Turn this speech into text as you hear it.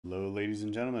Hello, ladies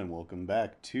and gentlemen. Welcome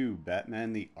back to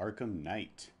Batman the Arkham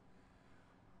Knight.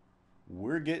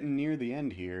 We're getting near the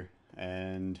end here,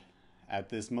 and at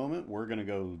this moment, we're going to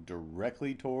go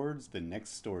directly towards the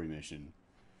next story mission.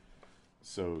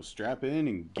 So strap in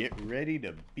and get ready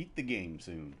to beat the game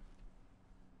soon.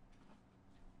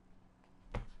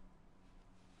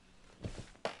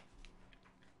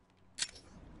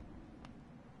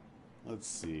 Let's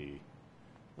see.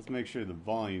 Let's make sure the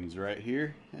volume's right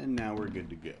here, and now we're good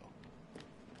to go.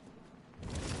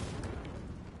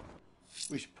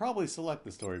 We should probably select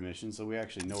the story mission so we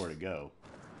actually know where to go.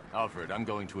 Alfred, I'm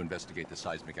going to investigate the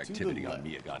seismic activity on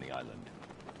Miyagani Island.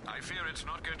 I fear it's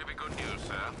not going to be good news,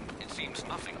 sir. It seems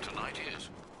nothing tonight is.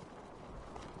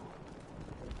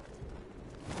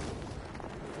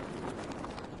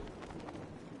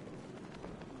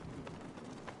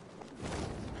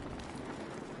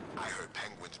 I heard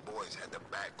Penguin's boys had the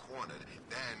back cornered,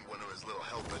 then one of his little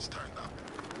helpers turned up.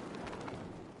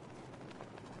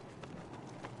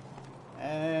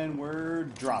 And we're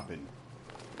dropping.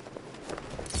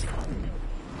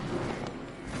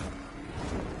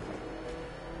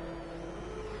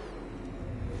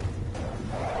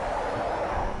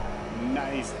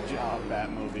 Nice job,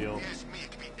 Batmobile. Yes, me.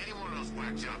 It could be any one of those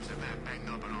whack jobs that Matt banged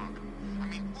up in Arkham. I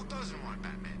mean, who doesn't want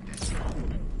Batman dead?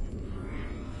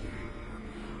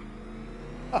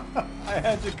 I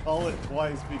had to call it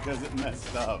twice because it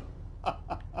messed up.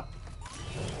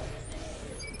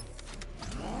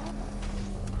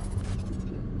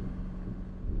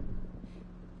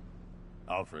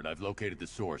 Alfred, I've located the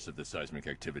source of the seismic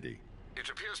activity. It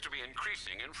appears to be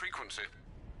increasing in frequency.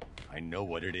 I know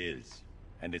what it is,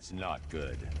 and it's not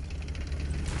good.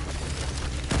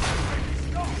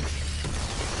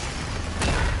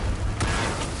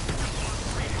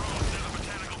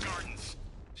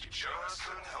 She just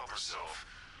couldn't help herself.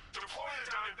 Deploy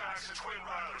the Diamondbacks and Twin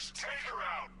Riders. Take her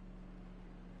out!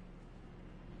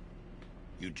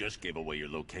 You just gave away your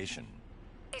location.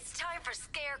 It's time for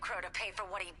Scarecrow to pay for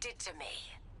what he did to me.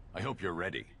 I hope you're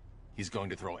ready. He's going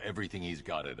to throw everything he's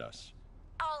got at us.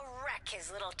 I'll wreck his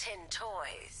little tin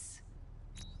toys.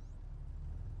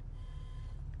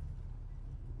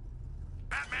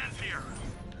 Batman's here!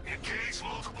 Engage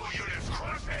multiple units.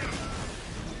 Crush him!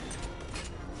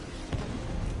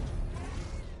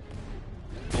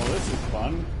 Well, this is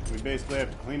fun. We basically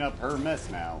have to clean up her mess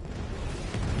now.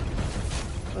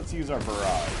 Let's use our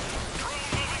barrage.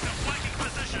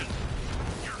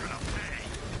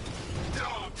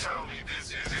 Don't tell me this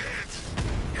is it!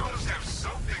 You must have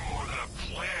something more than a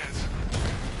plant!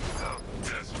 How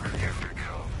desperate you have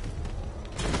become.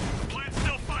 The plant's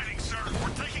still fighting, sir!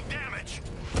 We're taking damage!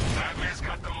 Batman's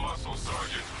got the muscle,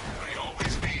 Sergeant, but he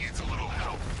always needs a little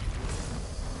help.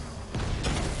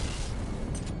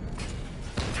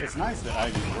 It's nice that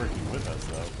Ivy's working with us,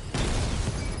 though.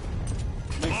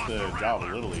 Makes the job a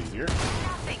little easier.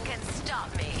 Nothing can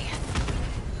stop me.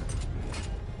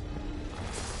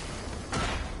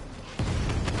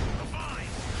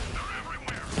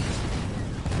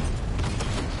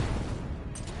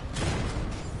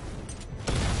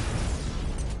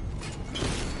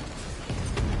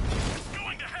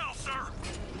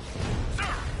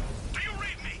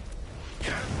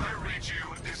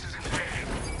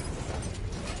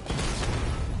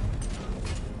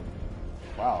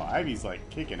 Wow, Ivy's like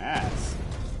kicking ass.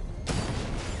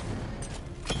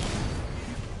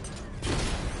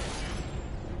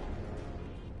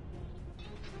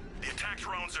 The attack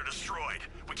drones are destroyed.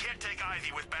 We can't take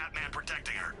Ivy with Batman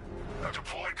protecting her. Now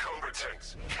deploy Cobra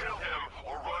tanks. Kill him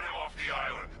or run him off the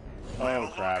island.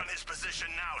 Oh, crap. Look on his position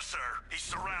now, sir. He's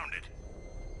surrounded.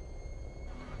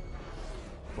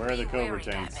 Where are the Be Cobra wary,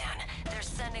 tanks? Batman. They're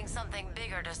sending something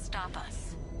bigger to stop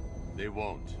us. They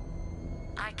won't.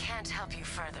 I can't help you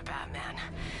further, Batman.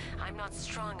 I'm not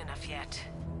strong enough yet.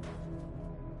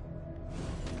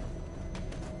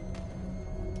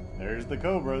 There's the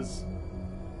Cobras.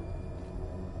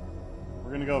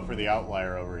 We're gonna go for the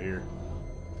outlier over here.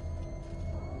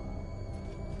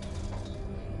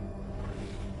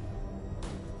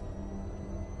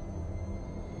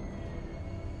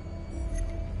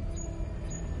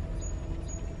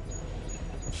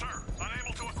 Sir,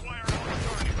 unable to acquire another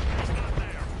target. He's not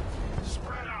there.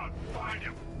 Spread out. Find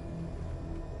him.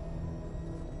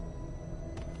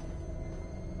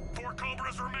 4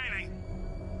 Cobras remaining.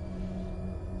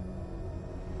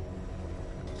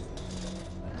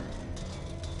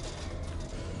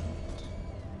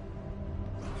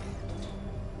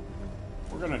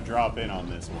 We're gonna drop in on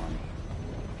this one.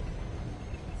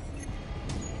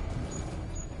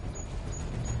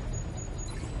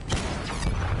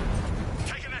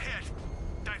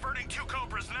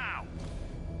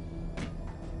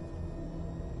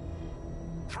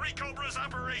 3 Cobras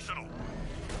operational.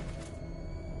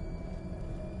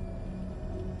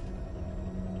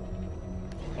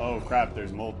 Oh crap,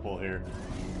 there's multiple here.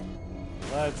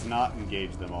 Let's not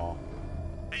engage them all.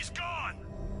 He's gone.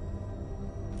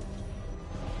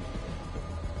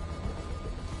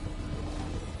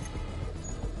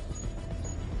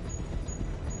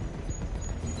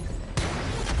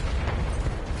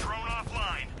 Thrown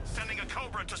offline. Sending a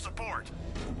Cobra to support.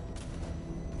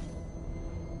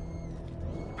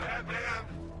 Batman,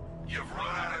 you've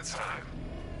run out of time.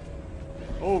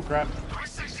 Oh crap.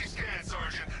 360 scan,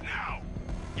 Sergeant, now!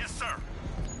 Yes, sir.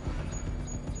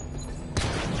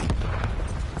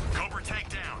 Cobra tank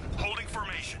down, holding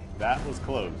formation. That was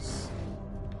close.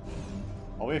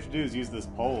 All we have to do is use this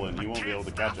pole and he won't be able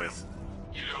to catch us.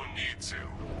 You don't need to.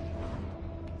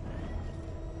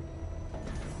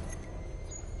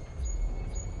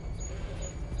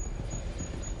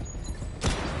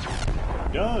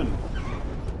 Done!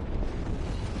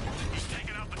 He's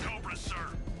taken out the Cobras, sir.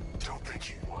 Don't think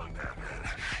you won,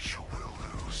 Batman. You will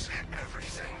lose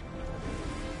everything.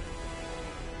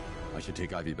 I should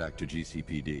take Ivy back to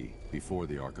GCPD before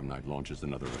the Arkham Knight launches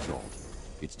another assault.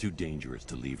 It's too dangerous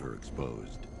to leave her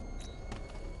exposed.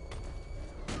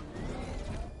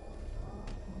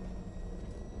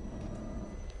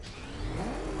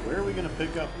 Where are we gonna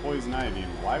pick up Poison Ivy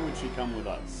and why would she come with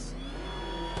us?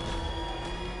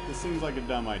 This seems like a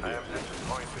dumb I idea. am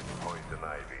disappointed, Poison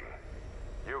Ivy.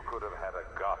 You could have had a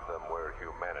Gotham where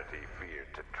humanity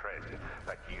feared to tread,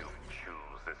 but you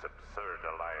choose this absurd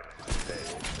alliance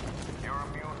instead. You're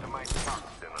immune to my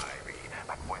toxin, Ivy,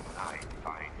 but when I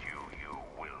find you, you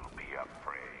will be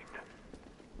afraid.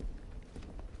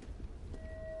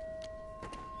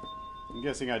 I'm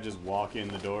guessing I just walk in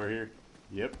the door here.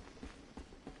 Yep.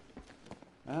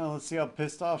 Well, let's see how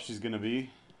pissed off she's gonna be.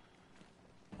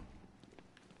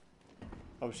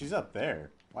 Oh, she's up there.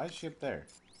 Why is she up there?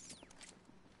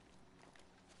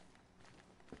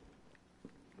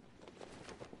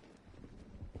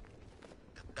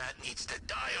 The bat needs to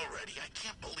die already. I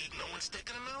can't believe no one's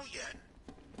taken him out yet.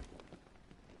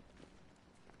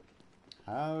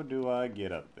 How do I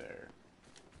get up there?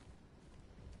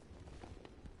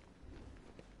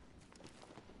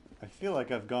 I feel like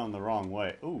I've gone the wrong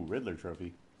way. Ooh, Riddler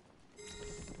trophy.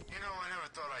 You know, I never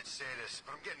thought I'd say this,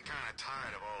 but I'm getting kind of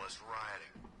tired of all this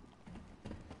rioting.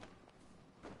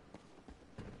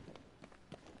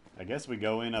 I guess we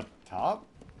go in up top?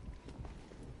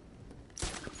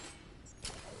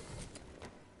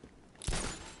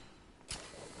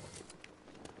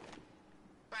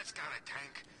 Bat's got a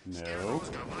tank. No. Scarecrow's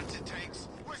got lots of tanks.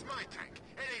 Where's my tank?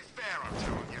 It ain't fair, I'm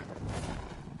telling you.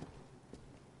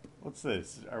 What's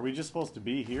this? Are we just supposed to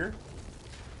be here?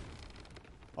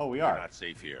 Oh, we You're are. not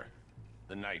safe here.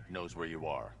 The Knight knows where you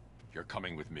are. You're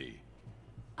coming with me.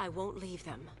 I won't leave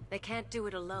them. They can't do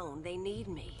it alone. They need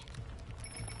me.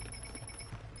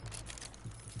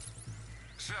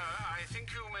 Sir, I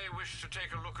think you may wish to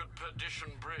take a look at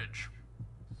Perdition Bridge.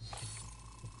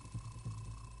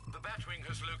 The Batwing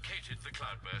has located the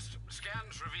cloudburst.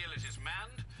 Scans reveal it is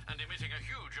manned and emitting a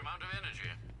huge amount of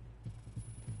energy.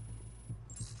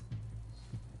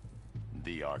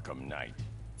 The Arkham Knight.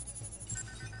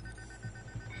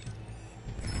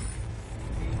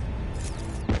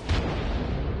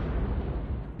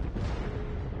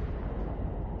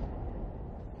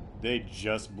 They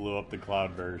just blew up the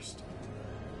cloudburst.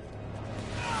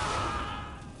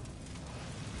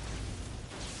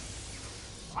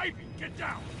 Ivy, get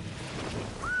down!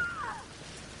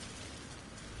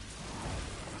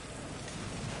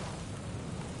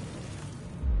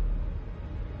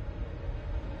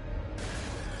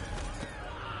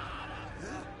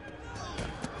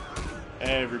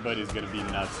 Everybody's gonna be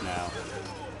nuts now.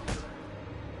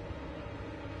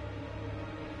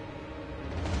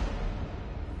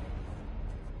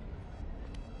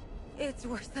 It's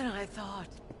worse than I thought.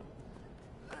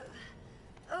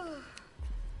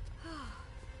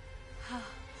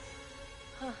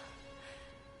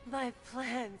 My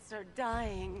plants are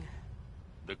dying.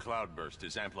 The cloudburst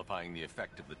is amplifying the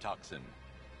effect of the toxin.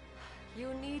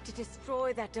 You need to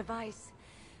destroy that device,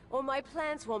 or my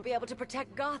plants won't be able to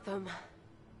protect Gotham.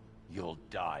 You'll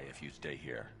die if you stay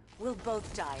here. We'll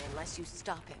both die unless you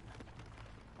stop him.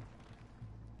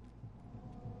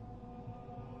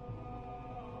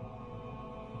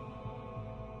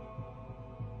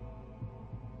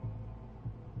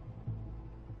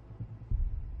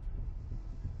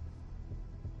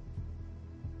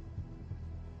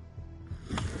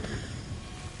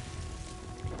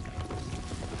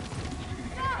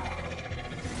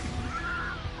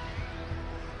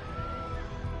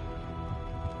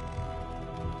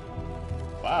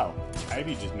 Wow.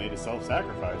 Ivy just made a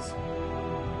self-sacrifice.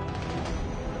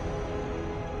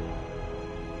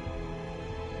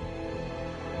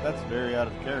 That's very out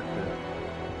of character.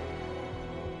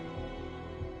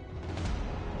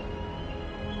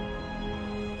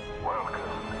 Welcome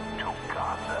to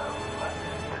Gotham,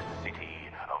 the city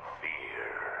of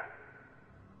fear.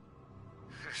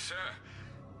 Sir,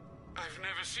 I've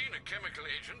never seen a chemical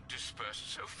agent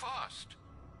dispersed so fast.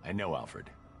 I know, Alfred.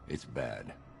 It's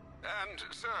bad. And,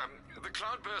 sir, the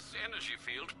cloudburst's energy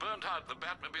field burned out the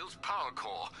Batmobile's power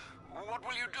core. What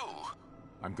will you do?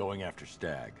 I'm going after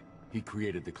Stag. He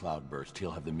created the cloudburst.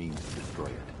 He'll have the means to destroy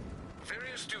it.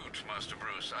 Very astute, Master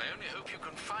Bruce. I only hope you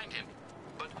can find him.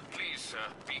 But please, sir,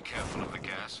 be careful of the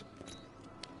gas.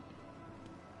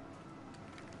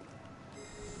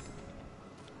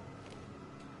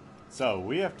 So,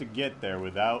 we have to get there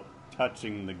without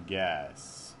touching the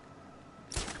gas.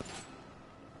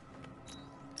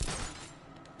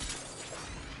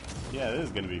 Yeah, this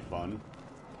is gonna be fun.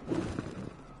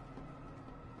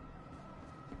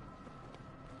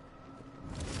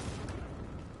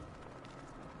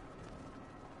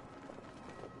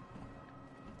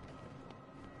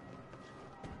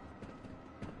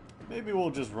 Maybe we'll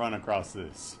just run across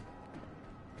this.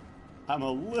 I'm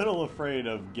a little afraid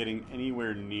of getting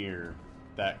anywhere near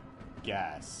that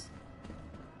gas.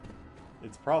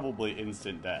 It's probably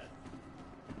instant death.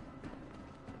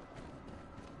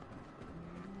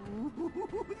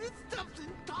 This stuff's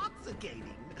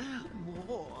intoxicating.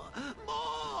 More.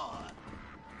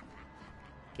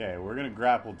 Okay, we're gonna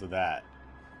grapple to that.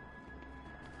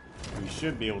 We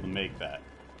should be able to make that.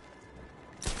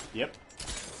 Yep.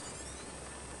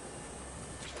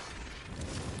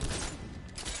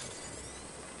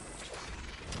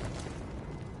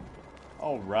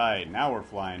 Alright, now we're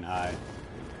flying high.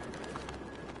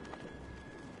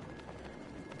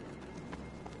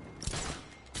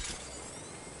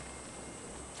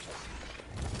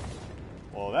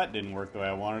 Well, that didn't work the way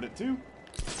I wanted it to.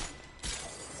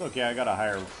 It's okay, I got a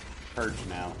higher perch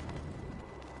now.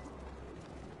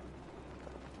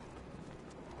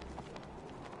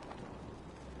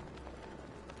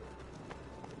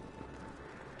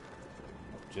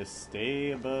 Just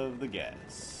stay above the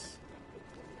gas.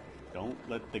 Don't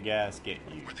let the gas get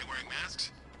you. Were they wearing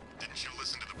masks? Didn't you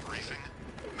listen to the briefing?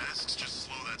 Masks just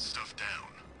slow that stuff down.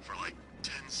 For like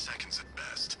 10 seconds at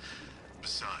best.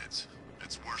 Besides,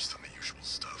 it's worse than the usual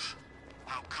stuff.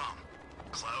 How come?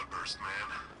 Cloudburst,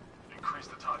 man. Increase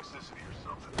the toxicity or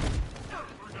something.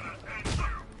 We're gonna end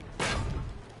you.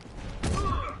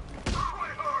 Try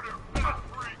harder, fat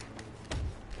freak.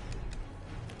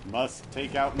 Must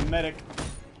take out medic.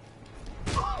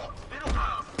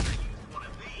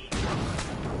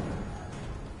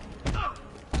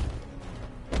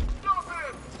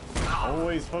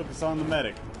 Always focus on the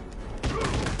medic.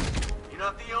 You're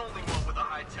not the only one with a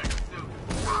high-tech suit.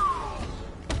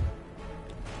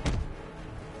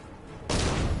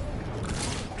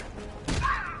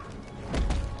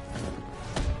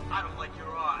 I don't like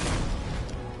your eyes.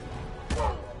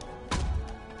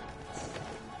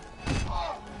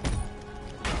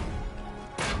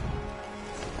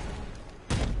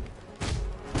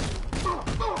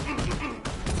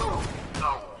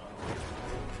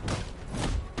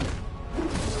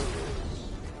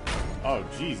 Oh,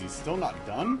 geez, he's still not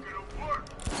done?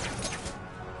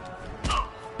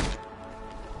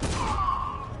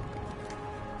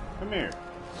 Come here.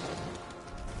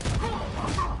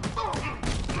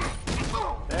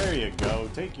 There you go.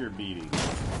 Take your beating.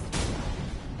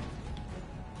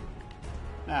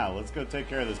 Now, let's go take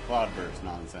care of this cloudburst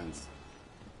nonsense.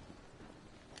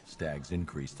 Stag's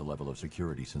increased the level of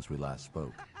security since we last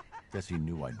spoke. Guess he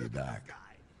knew I'd be back.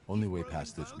 Only way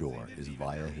past this door is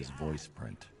via his voice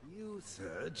print. You,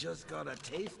 sir, just got a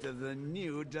taste of the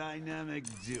new dynamic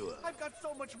duo. I've got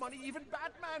so much money, even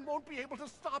Batman won't be able to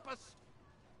stop us.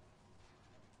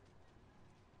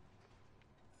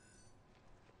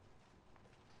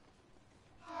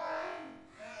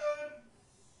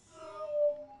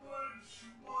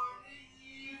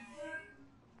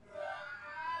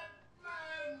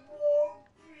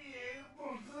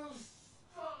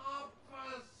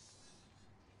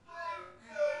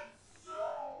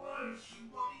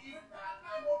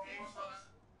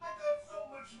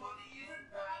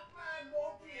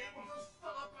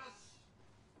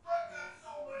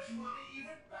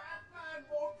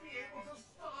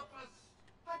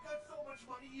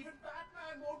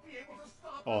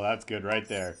 Oh, that's good right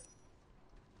there.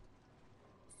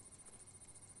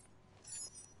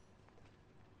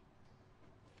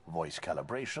 Voice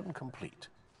calibration complete.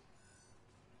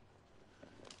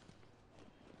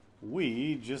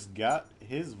 We just got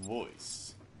his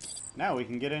voice. Now we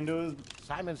can get into his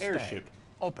Simon airship. Stagg.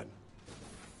 Open.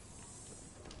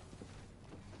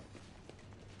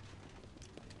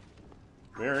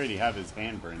 We already have his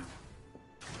handprint.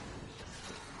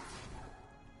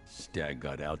 Stagg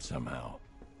got out somehow.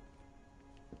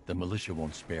 The militia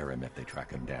won't spare him if they track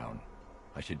him down.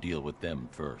 I should deal with them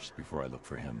first before I look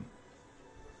for him.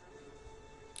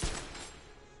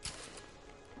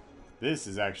 This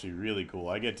is actually really cool.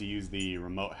 I get to use the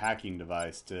remote hacking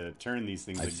device to turn these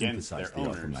things I've against their synthesized the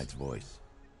Arkham owners. Knight's voice.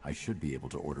 I should be able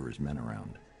to order his men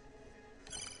around.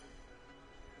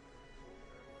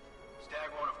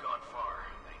 Stagg won't have gone far.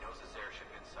 He knows his airship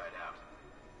inside out.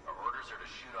 Our orders are to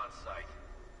shoot on sight.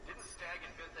 Didn't Stagg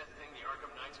invent that thing the Arkham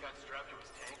Knight's got strapped to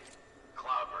his tank?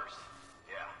 Cloudburst.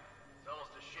 Yeah. It's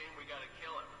almost a shame we gotta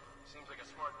kill him. Seems like a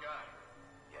smart guy.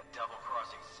 Yeah,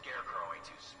 double-crossing Scarecrow ain't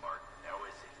too smart, now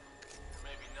is it?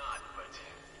 Maybe not, but he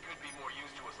could be more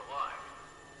used to us alive.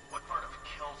 What part of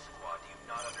Kill Squad do you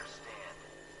not understand?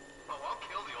 Oh, I'll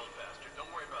kill the old bastard, don't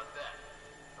worry about that.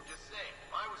 I'm just saying, if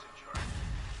I was in charge...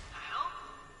 The hell?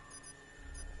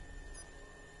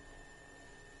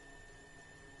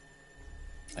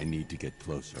 I need to get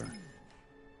closer.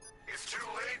 It's too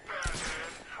late,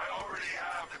 Batman. I already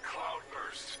have the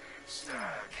Cloudburst.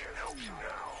 Stagg can't help you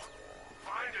now.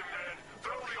 Find him, man.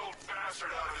 Throw the old bastard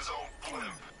out of his own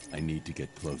blimp. I need to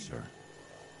get closer.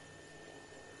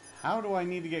 How do I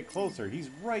need to get closer? He's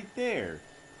right there.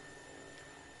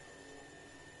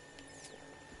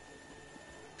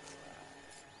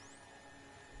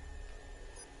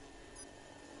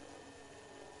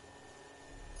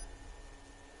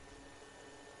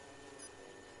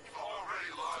 You've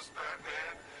already lost,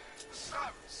 Batman.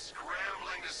 Stop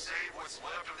scrambling to save what's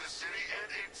left of the city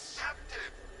and accept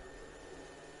it.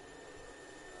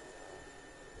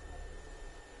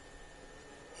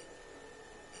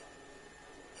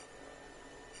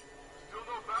 Still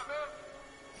no Batman?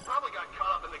 Probably got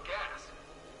caught up in the gas.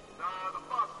 Nah, the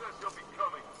boss says he'll be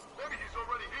coming. Maybe he's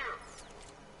already here.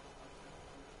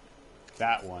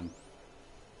 That one.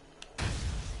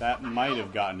 That might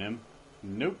have gotten him.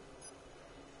 Nope.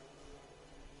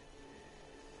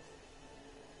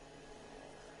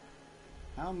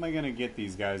 How am I gonna get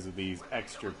these guys with these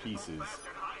extra pieces?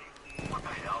 Bastard hiding. What the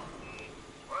hell?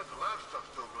 Why is the lab stuff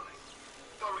still running?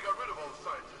 Thought we got rid of all the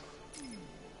scientists.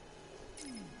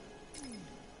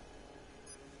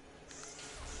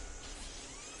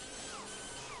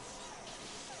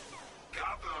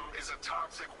 Gotham is a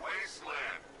toxic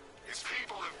wasteland. Its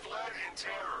people have fled in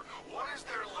terror. What is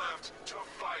there left to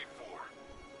fight for?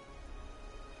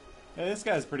 Hey, this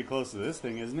guy's pretty close to this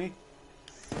thing, isn't he?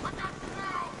 What the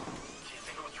hell? Do you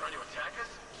think it was trying to attack us?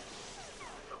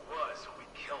 If it was, we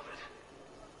killed it.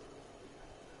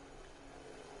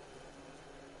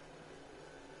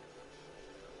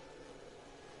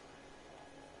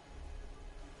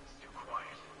 It's too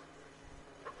quiet.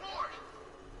 Report!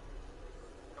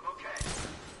 I'm okay.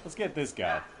 Let's get this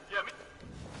guy. Yeah, me.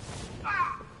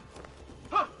 Ah!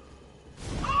 Huh!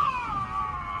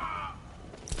 Ah!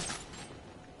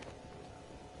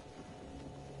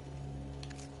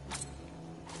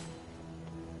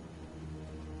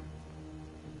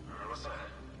 What's that?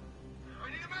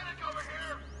 We need a medic over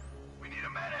here! We need a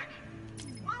medic!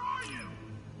 Where are you?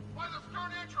 By the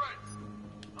stern entrance!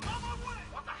 I'm on my way!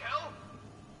 What the hell?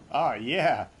 Oh,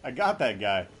 yeah. I got that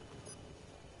guy.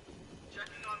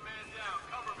 Checking on man down.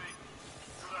 Cover me.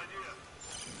 Good idea.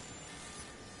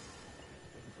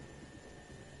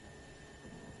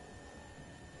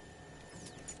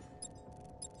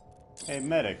 Hey,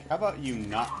 medic, how about you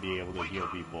not be able to heal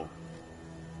people?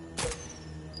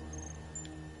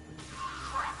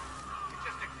 Crap! It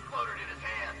just exploded in his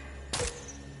hand.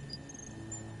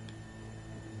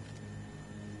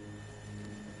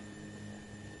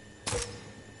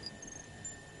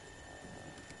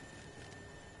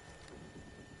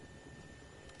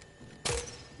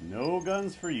 No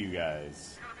guns for you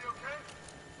guys. You gonna be okay?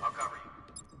 I'll cover you.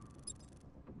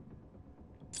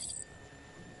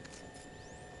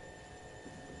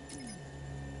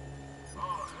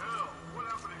 Oh, hell. What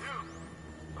happened to him?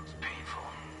 Looks painful.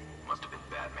 Must have been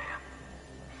Batman.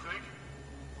 You think?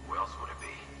 Who else would it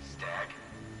be? Stagg?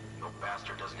 The old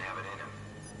bastard doesn't have it in him.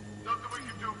 Nothing we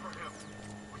can do for him.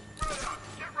 We spread out.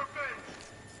 Get revenge.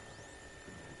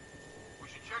 We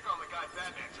should check on the guy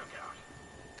Batman took out.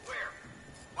 Where?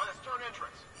 By the stern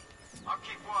entrance. I'll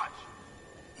keep watch.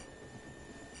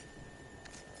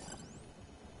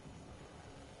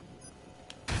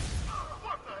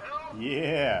 What the hell?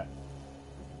 Yeah.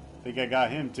 Think I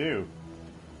got him too.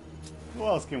 Who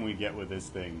else can we get with this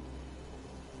thing?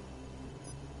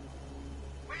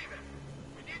 Leave it.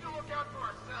 We need to look out for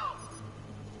ourselves.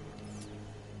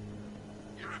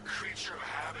 You're a creep. creature of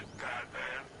habit,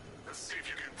 Batman. Let's see if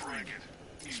you can break it.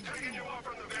 He's picking you up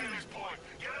from the vantage point.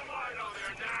 Get a line on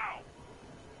there now!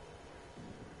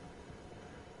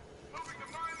 Moving to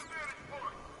mine the vantage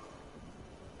point!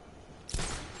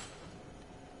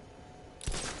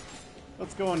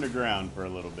 Let's go underground for a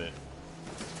little bit.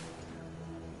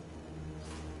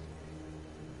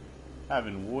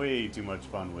 Having way too much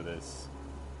fun with this.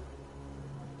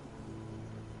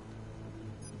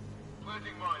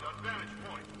 Planting mine on vantage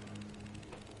point.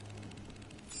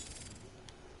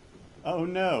 Oh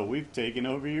no, we've taken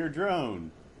over your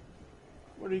drone.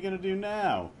 What are you gonna do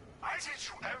now? I teach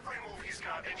you every move he's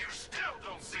got, and you still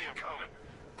don't see him coming.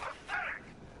 Pathetic!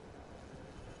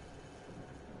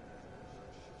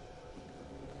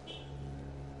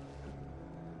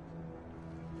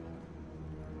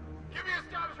 Give me a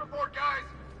status report, guys!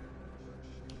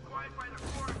 Quiet by the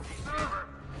quarantine server.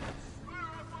 Clear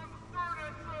up on the third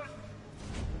entrance!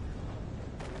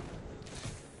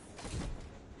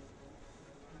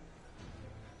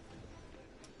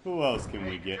 Who else can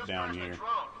we Hey, get just down crashed the here?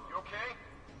 drone. You okay?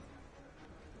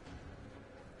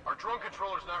 Our drone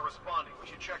controller's not responding. We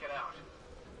should check it out.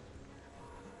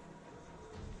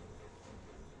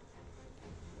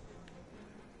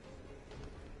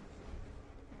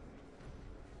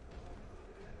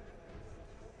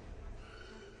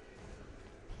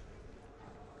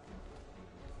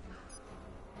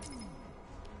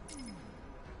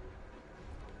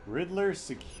 Riddler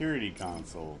Security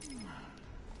Console.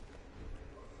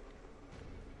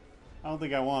 I don't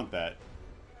think I want that.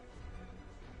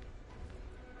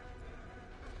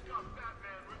 Got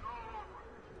Batman written all over it.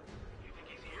 You think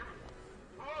he's here?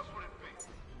 Who else would it be?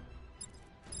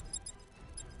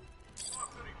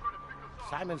 Boss said he tried to pick us off.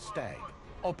 Simon Stagg,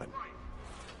 open. Right.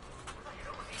 You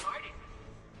know, was he hiding?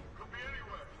 Could be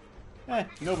anywhere.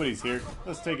 Nobody's here.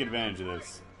 Let's take advantage of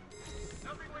this.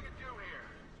 Nothing we can do here.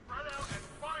 Spread out and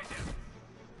find him.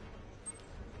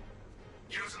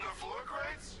 Using the floor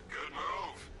crates? Good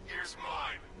move. Here's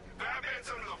mine. Batman's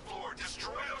under the floor.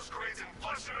 Destroy those crates and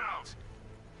flush him out.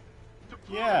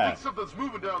 Yeah. I think something's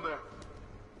moving down there.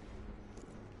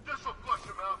 This'll flush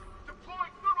him out.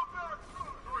 Deploying thermal barracks.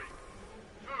 3,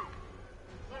 2,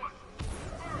 1.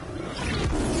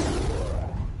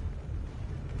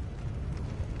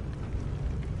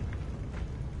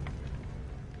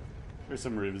 There's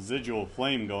some residual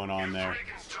flame going on there. You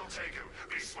can still take him.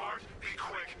 Be smart, be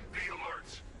quick, be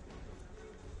alert.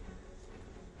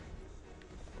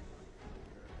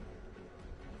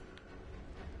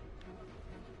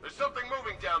 There's something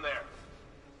moving down there.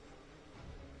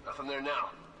 Nothing there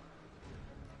now.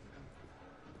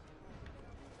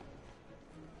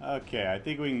 Okay, I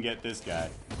think we can get this guy.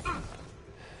 You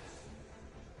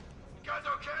guys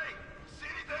okay? See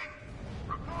anything?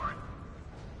 Report.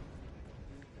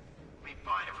 Be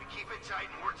fine if we keep it tight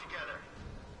and work together.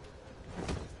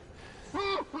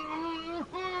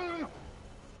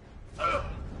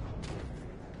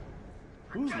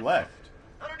 Who's left?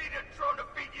 I don't need a drone to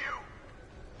beat you.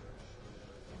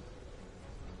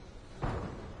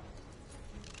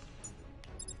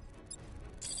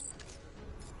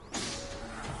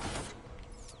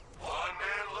 One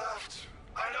man left.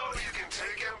 I know you can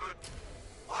take him, but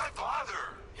why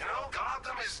bother? You know,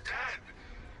 Gotham is dead.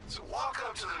 So walk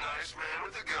up to the nice man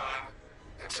with the gun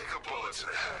and take a bullet to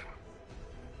the head.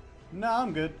 No,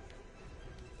 I'm good.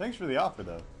 Thanks for the offer,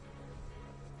 though.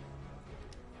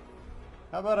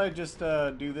 How about I just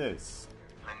do this?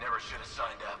 I never should have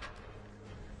signed up.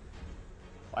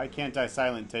 Why can't I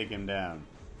silent take him down?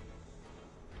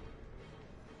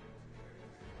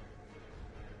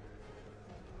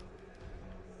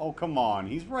 Oh, come on.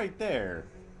 He's right there.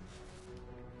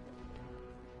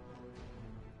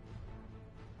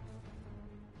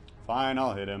 Fine,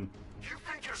 I'll hit him. You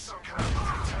think you're some kind of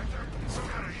protector? Some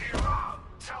kind of hero?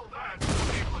 Tell that to the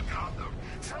people of Gotham.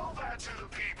 Tell that to the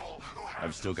people who have...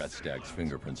 I've still got Stagg's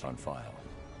fingerprints on file.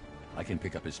 I can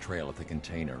pick up his trail at the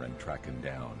container and track him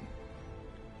down.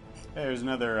 Hey, there's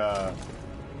another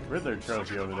Riddler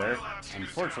trophy over there.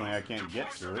 Unfortunately, I can't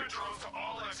get to it.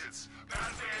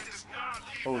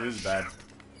 Oh, this is bad.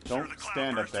 Don't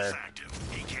stand up there.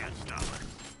 He can't stop it.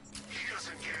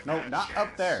 No, not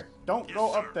up there. Don't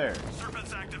go up there.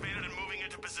 Serpent's activated and moving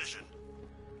into position.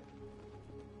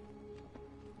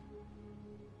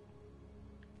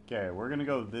 Okay, we're gonna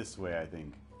go this way, I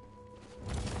think.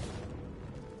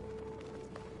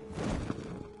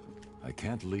 I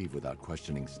can't leave without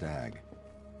questioning Stagg.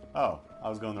 Oh, I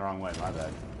was going the wrong way. My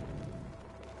bad.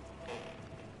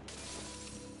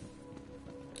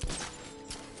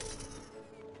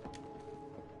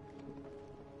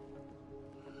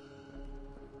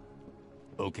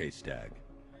 Okay, Stagg.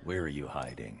 Where are you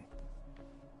hiding?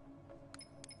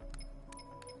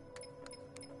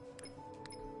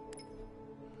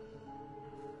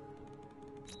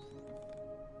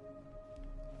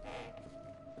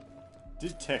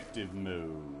 detective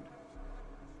mode.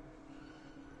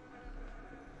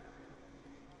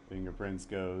 Fingerprints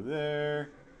go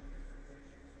there.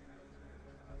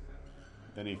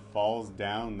 Then he falls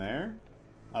down there.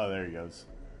 Oh, there he goes.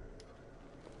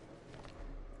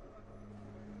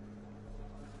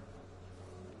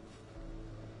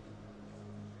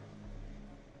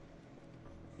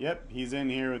 Yep, he's in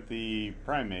here with the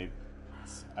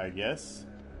primates, I guess.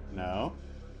 No.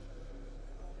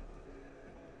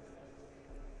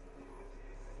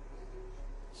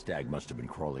 Stag must have been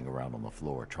crawling around on the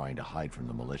floor trying to hide from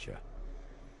the militia.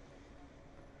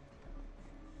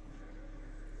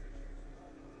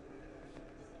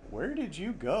 Where did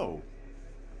you go?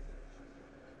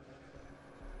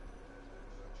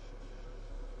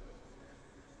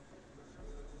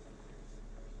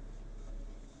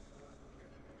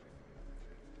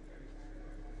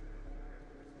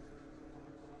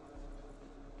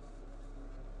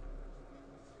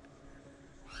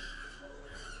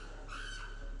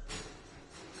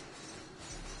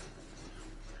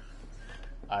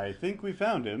 I think we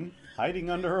found him, hiding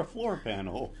under a floor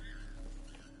panel.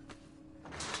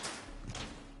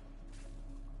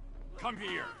 Come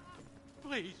here.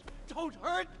 Please, don't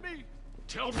hurt me.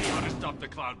 Tell me how to stop the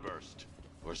cloudburst.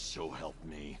 Or so help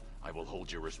me, I will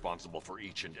hold you responsible for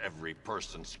each and every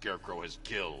person Scarecrow has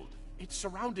killed. It's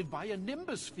surrounded by a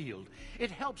nimbus field.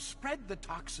 It helps spread the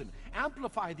toxin,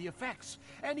 amplify the effects.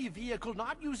 Any vehicle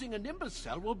not using a nimbus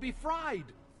cell will be fried.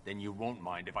 Then you won't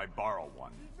mind if I borrow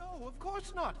one. No, of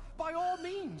course not. By all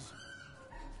means.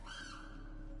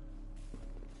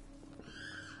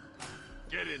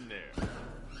 Get in there.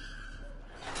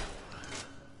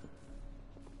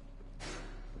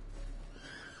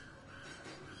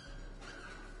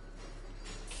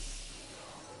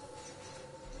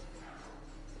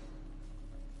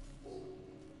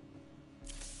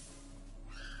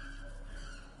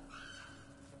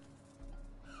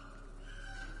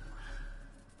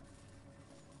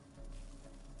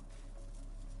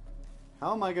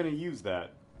 How am I going to use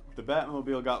that? The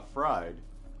Batmobile got fried.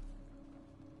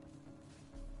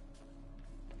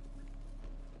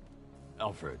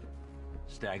 Alfred,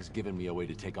 Stag's given me a way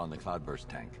to take on the Cloudburst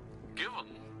tank.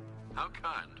 Given? How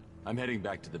kind? I'm heading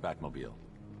back to the Batmobile.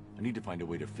 I need to find a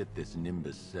way to fit this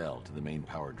Nimbus cell to the main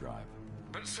power drive.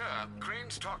 But sir,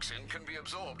 Crane's toxin can be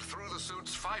absorbed through the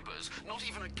suit's fibers. Not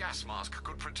even a gas mask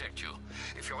could protect you.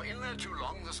 If you're in there too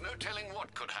long, there's no telling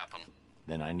what could happen.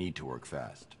 Then I need to work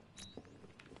fast.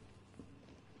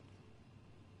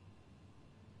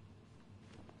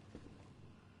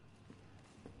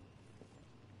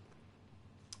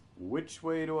 Which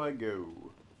way do I go?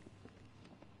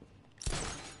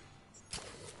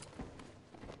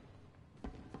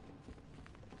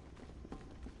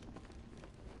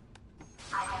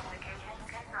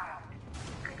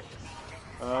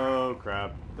 Oh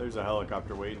crap, there's a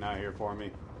helicopter waiting out here for me.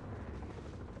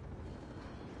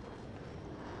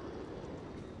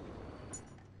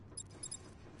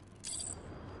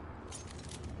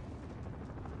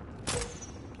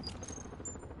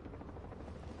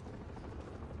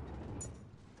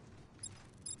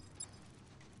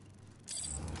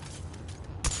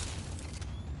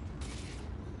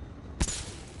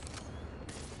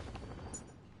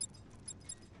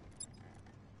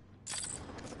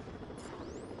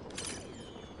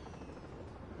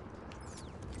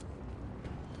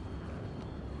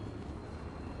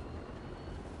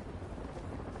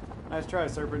 Nice try,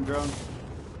 Serpent Drone.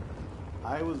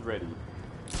 I was ready.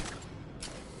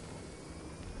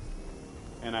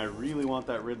 And I really want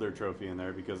that Riddler trophy in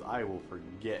there because I will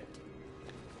forget.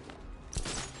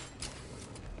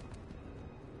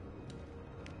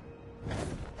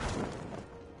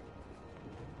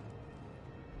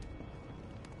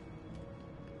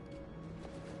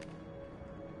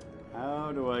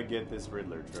 How do I get this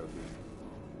Riddler trophy?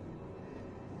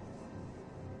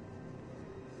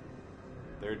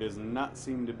 There does not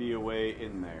seem to be a way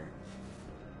in there.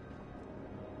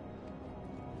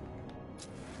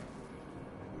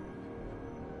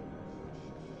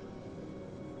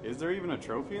 Is there even a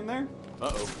trophy in there?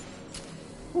 Uh-oh.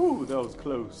 Whew, that was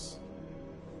close.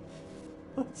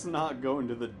 Let's not go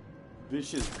into the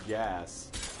vicious gas.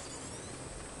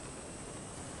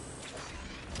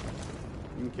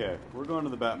 Okay, we're going to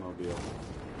the Batmobile.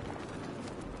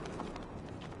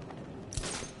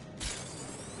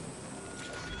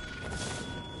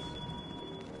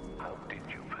 How did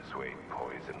you persuade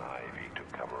Poison Ivy to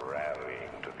come rallying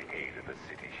to the aid of the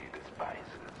city she despises?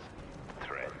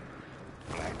 Threat?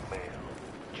 Blackmail?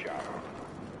 Charm?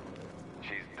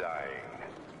 She's dying.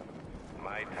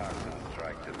 My toxin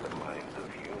strikes at the minds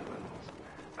of humans,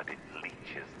 but it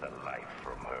leeches the life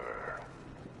from her.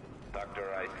 The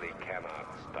Dr. Isley cannot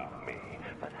stop me,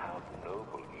 but how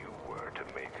noble you were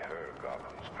to make her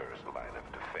Gotham's first line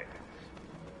of defense.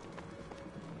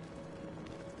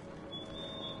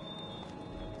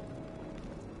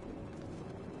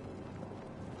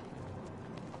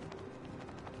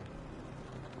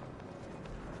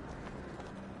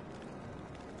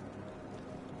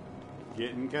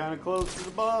 Getting kind of close to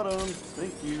the bottom.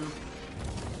 Thank you.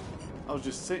 I was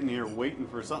just sitting here waiting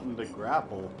for something to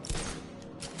grapple.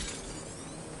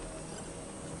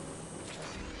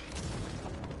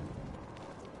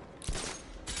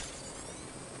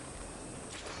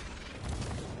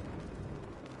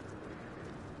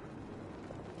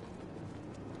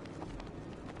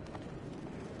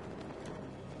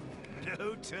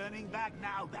 No turning back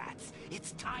now, Bats.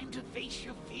 It's time to face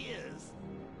your fears.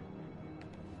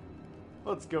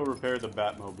 Let's go repair the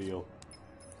Batmobile.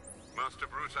 Master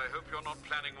Bruce, I hope you're not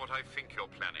planning what I think you're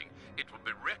planning. It would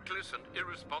be reckless and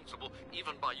irresponsible,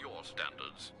 even by your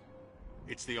standards.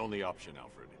 It's the only option,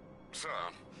 Alfred. Sir,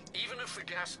 even if the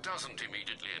gas doesn't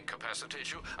immediately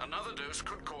incapacitate you, another dose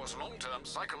could cause long-term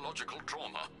psychological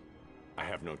trauma. I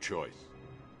have no choice.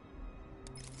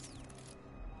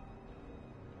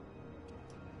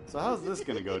 So how's this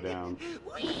gonna go down?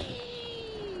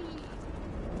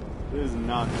 This is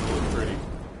not gonna look pretty.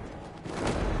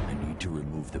 I need to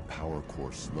remove the power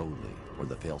core slowly, or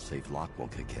the failsafe lock will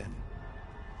kick in.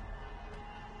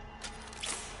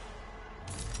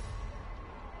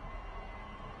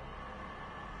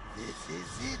 This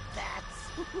is it, Bats.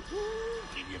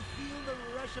 Can you feel the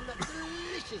rush of that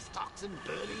delicious toxin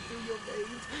burning through your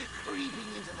veins, creeping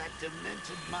into that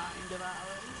demented mind of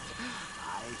ours?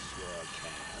 I sure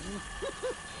can.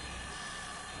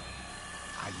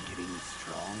 I'm getting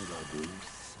stronger,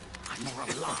 Bruce. I'm more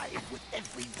alive with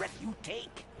every breath you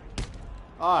take.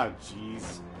 Ah,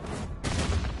 jeez.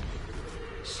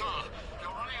 Sir,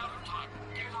 you're running out of time.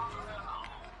 Get out of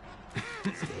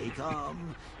there now. Stay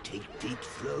calm. Take deep,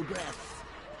 slow breaths.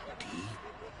 Deep,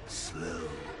 slow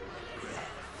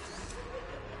breaths.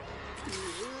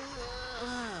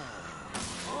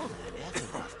 All that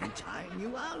effort must be tiring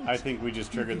you out. I think we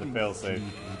just triggered the failsafe.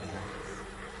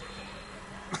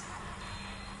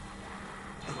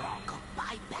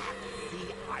 Rock-a-bye,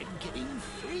 Patsy. I'm getting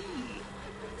free.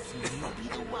 So you'll be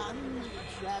the one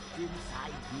trapped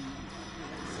inside me.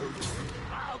 So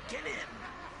I'll get him.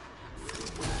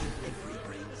 Every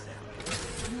brain cell.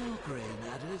 Your gray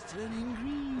matter's turning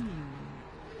green.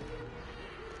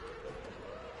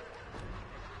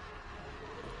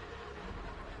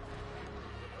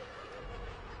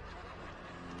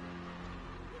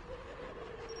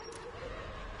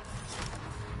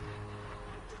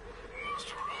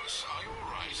 Master Bruce, are you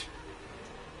all right?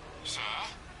 Sir,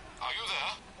 are you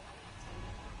there?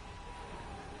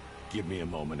 Give me a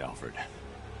moment, Alfred.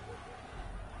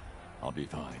 I'll be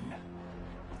fine.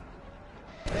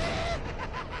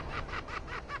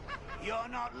 You're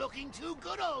not looking too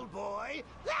good, old boy.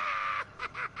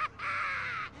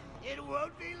 It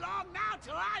won't be long now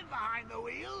till I'm behind the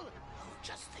wheel. Oh,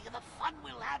 just think of the fun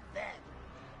we'll have then.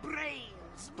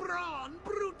 Brains, brawn,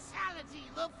 brutality,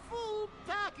 the full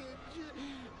package.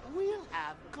 We'll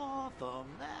have Gotham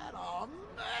at our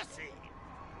mercy.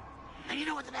 And you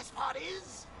know what the best part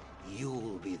is?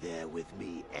 You'll be there with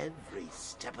me every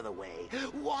step of the way,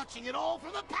 watching it all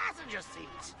from the passenger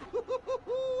seat.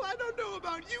 I don't know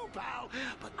about you, pal,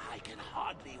 but I can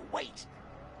hardly wait.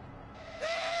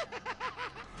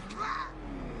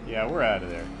 Yeah, we're out of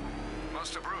there.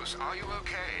 Master Bruce, are you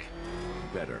okay?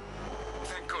 Better.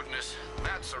 Thank goodness.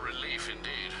 That's a relief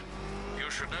indeed. You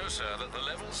should know, sir, that the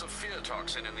levels of fear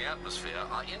toxin in the atmosphere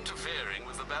are interfering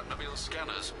with the Batmobile's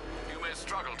scanners. You may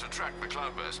struggle to track the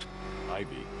cloudburst.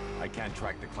 Ivy, I can't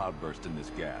track the cloudburst in this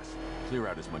gas. Clear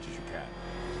out as much as you can.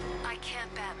 I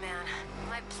can't, Batman.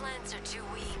 My plans are too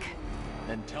weak.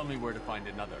 Then tell me where to find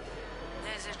another.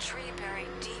 There's a tree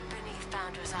buried deep beneath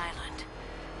Founders Island.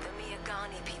 The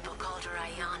Miyagani people called her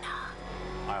Ayana.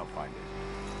 I'll find it.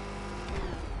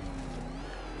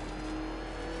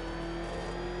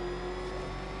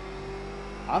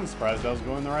 I'm surprised I was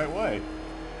going the right way.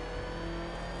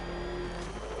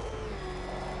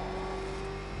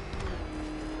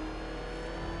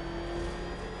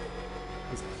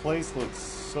 This place looks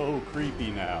so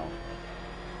creepy now.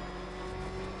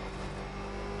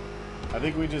 I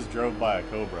think we just drove by a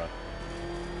Cobra.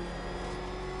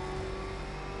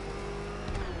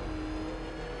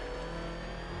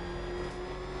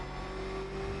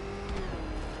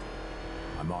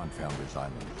 I'm on Founders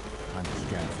Island. Time to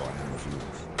scan for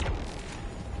animals.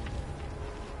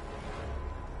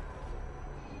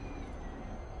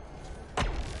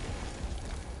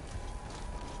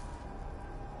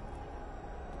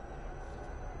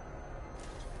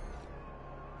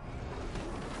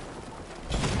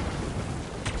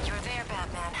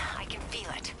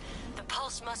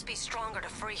 must be stronger to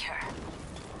free her.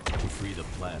 To free the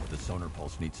plant, the sonar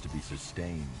pulse needs to be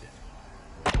sustained.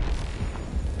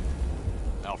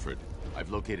 Alfred,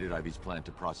 I've located Ivy's plant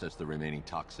to process the remaining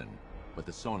toxin, but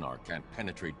the sonar can't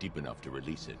penetrate deep enough to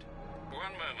release it.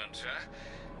 One moment, sir.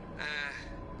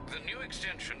 The new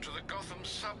extension to the Gotham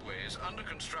subway is under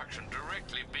construction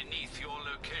directly beneath your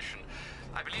location.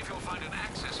 I believe you'll find an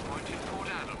access point in Port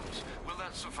Adams. Will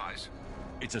that suffice?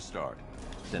 It's a start.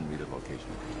 Send me the location.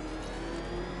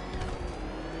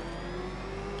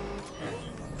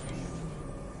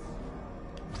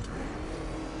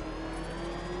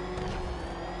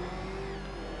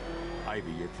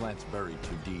 Ivy, your plant's buried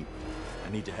too deep.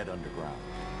 I need to head underground.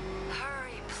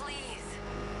 Hurry, please.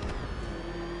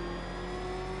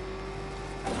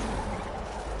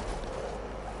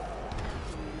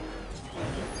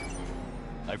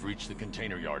 I've reached the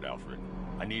container yard, Alfred.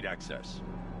 I need access.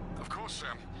 Of course,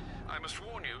 sir. I must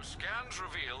warn you, scans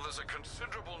reveal there's a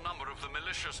considerable number of the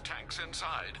malicious tanks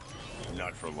inside.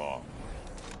 Not for long.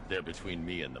 They're between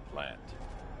me and the plant.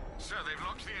 Sir, they've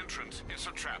locked the entrance. It's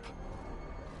a trap.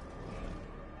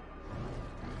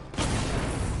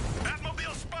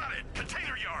 Batmobile spotted!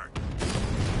 Container yard!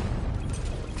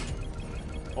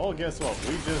 Well, guess what?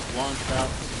 We just launched out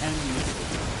 10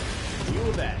 missiles. Deal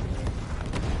with that.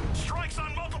 Strikes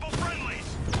on multiple friendlies!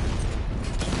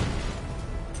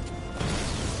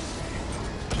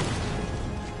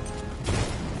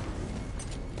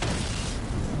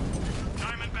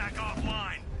 Diamondback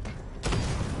offline.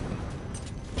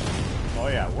 Oh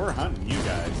yeah, we're hunting you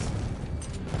guys.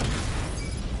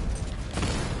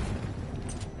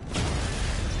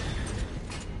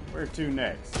 Where to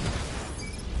next?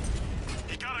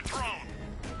 He got a drone.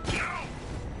 No!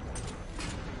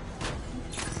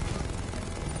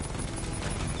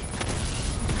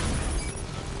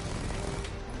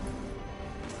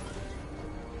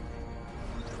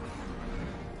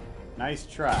 Nice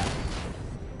try.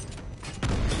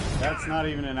 That's not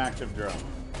even an active drone.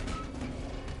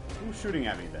 Who's shooting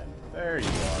at me then? There you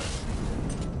are.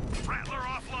 Rattler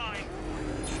offline.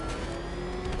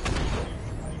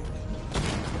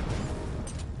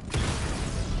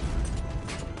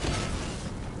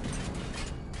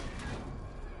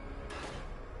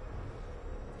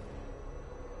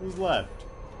 Who's left?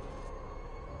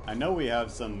 I know we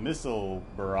have some missile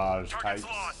barrage Target's types.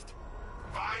 lost.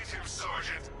 Find him,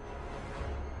 Sergeant.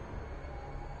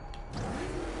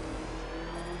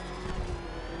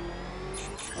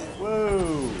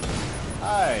 Whoa!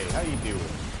 Hi, how you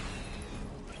doing?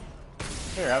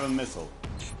 Here, have a missile.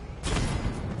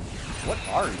 What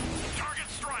are you? Target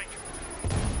strike.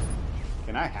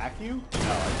 Can I hack you? No,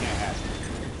 I can't hack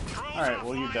you. Drones Alright,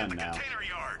 well, you're offline done at the now. Container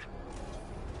yard.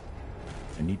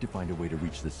 I need to find a way to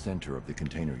reach the center of the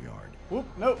container yard. Whoop,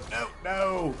 nope, no,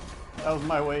 no! That was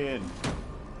my way in.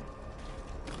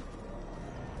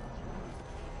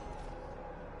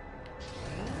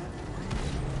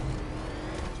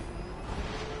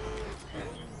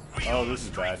 Oh, this is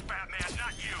bad. Batman,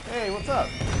 not you. Hey, what's up?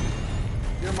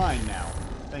 You're mine now.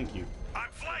 Thank you. I'm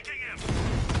flanking him.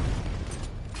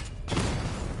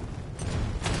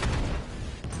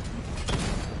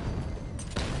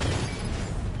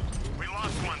 We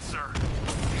lost one, sir.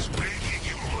 He's making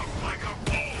you look like a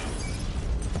fool.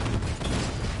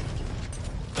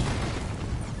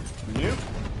 Nope.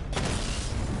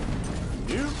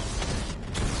 Nope.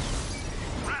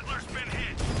 Rattler's been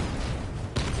hit.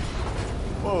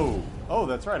 Whoa. Oh,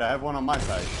 that's right. I have one on my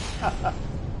side.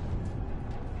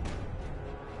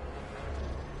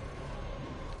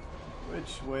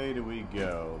 Which way do we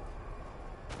go?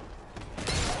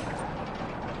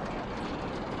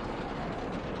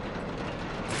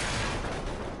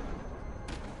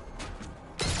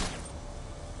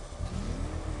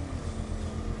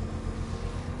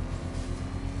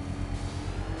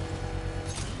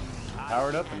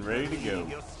 Powered up and ready to go.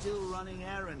 You're still running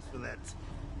errands for that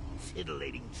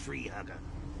titillating tree hugger.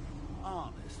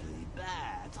 Honestly,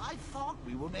 Bat, I thought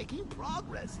we were making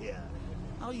progress here.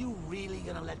 Are you really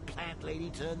gonna let Plant Lady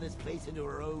turn this place into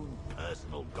her own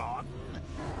personal garden?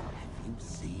 Have you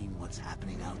seen what's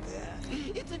happening out there?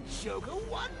 It's a Joker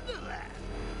wonderland.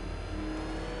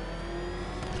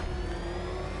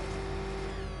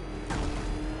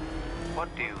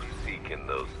 What do you seek in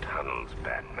those tunnels,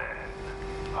 Batman?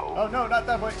 Oh no, not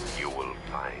that way. You will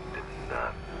find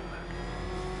none.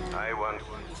 I once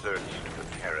searched for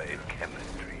terror in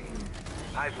chemistry.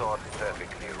 I thought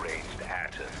perfectly arranged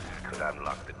atoms could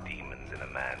unlock the demons in a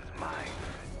man's mind.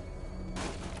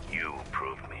 You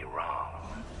proved me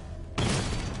wrong.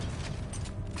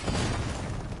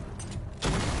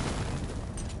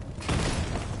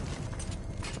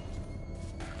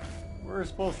 We're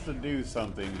supposed to do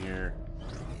something here.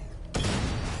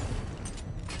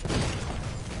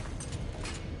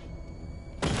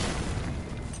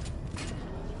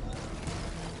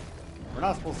 We're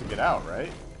not supposed to get out,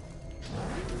 right?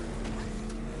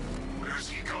 Where's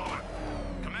he going?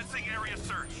 Commencing area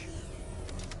search.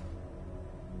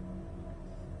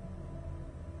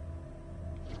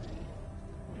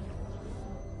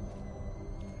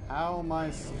 How am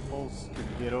I supposed to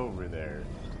get over there?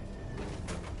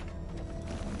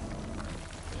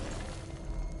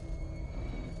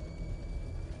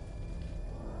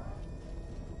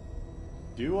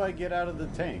 Do I get out of the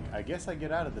tank? I guess I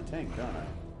get out of the tank, don't I?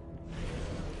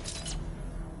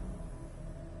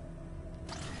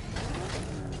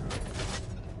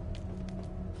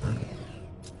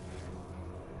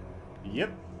 Yep.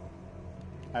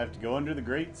 I have to go under the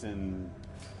grates, and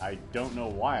I don't know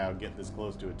why I'll get this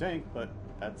close to a tank, but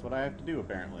that's what I have to do,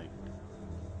 apparently.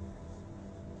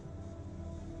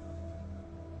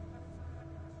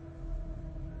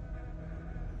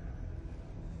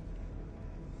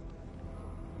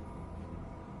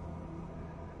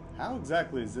 How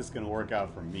exactly is this going to work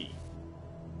out for me?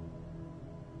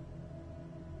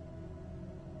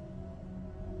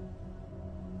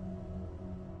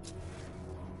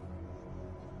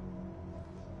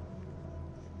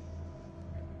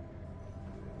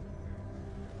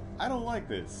 I don't like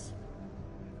this.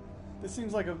 This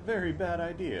seems like a very bad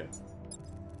idea.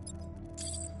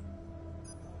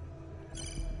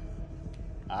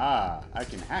 Ah, I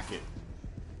can hack it.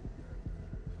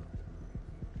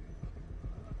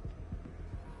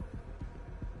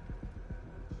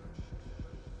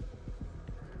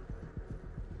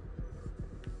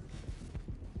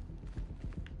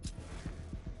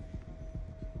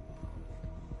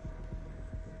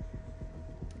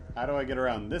 How do I get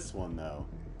around this one, though?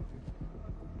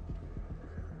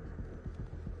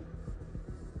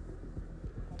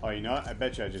 Oh, you know what? I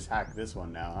bet you I just hacked this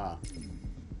one now, huh?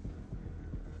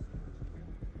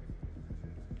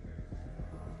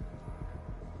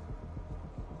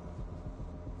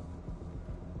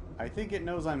 I think it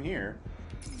knows I'm here.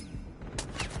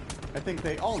 I think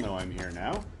they all know I'm here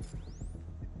now.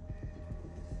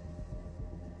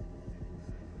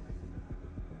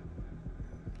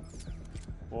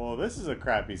 Well, this is a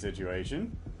crappy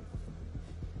situation.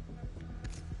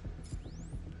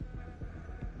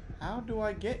 How do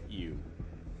I get you?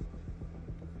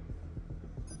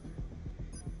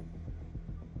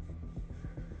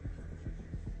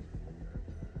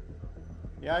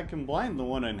 Yeah, I can blind the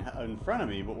one in front of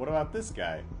me, but what about this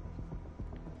guy?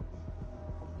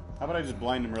 How about I just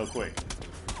blind him real quick?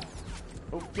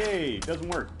 Okay, doesn't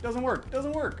work, doesn't work,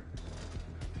 doesn't work!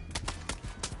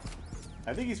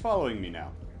 I think he's following me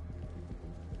now.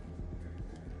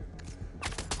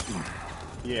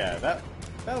 Yeah, that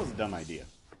was a dumb idea.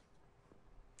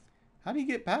 How do you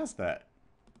get past that?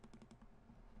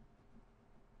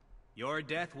 Your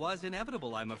death was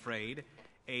inevitable, I'm afraid.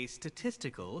 A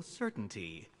statistical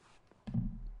certainty.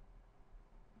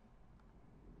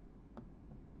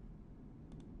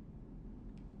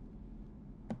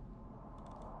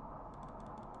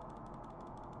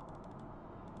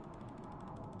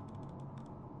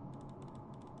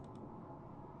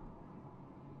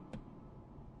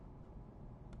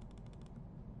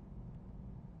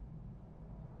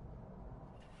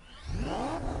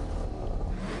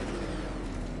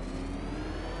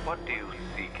 What do you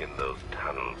seek in those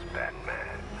tunnels,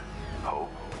 Batman?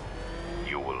 Hope?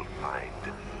 You will find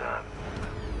none.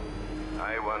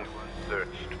 I once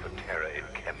searched for terror in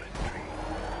chemistry.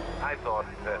 I thought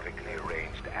perfectly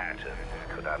arranged atoms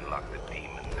could unlock the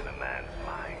demons in a man's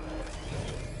mind.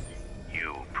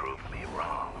 You proved me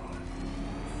wrong.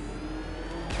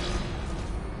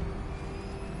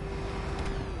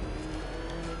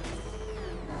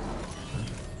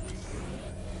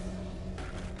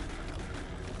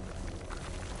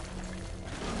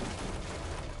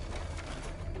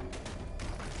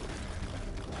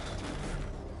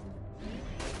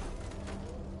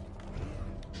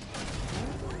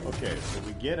 Okay, so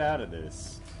we get out of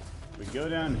this. We go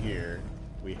down here.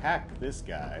 We hack this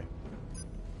guy.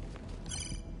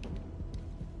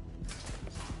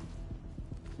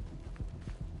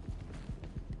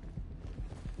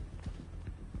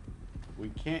 We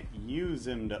can't use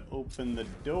him to open the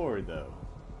door, though.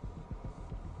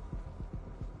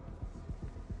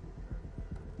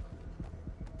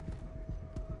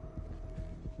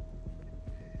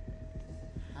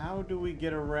 How do we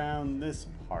get around this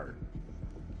part?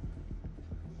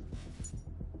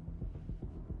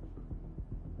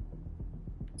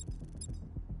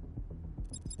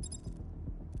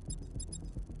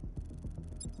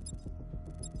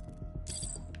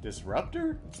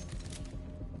 Disruptor?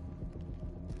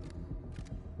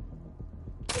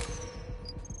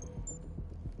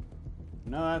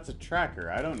 No, that's a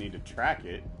tracker. I don't need to track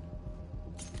it.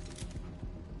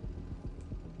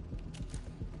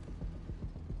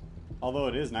 Although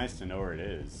it is nice to know where it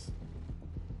is.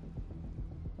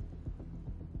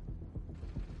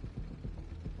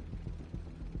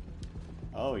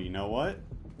 Oh, you know what?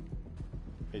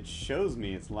 It shows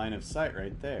me its line of sight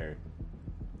right there.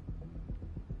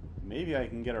 Maybe I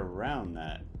can get around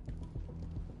that.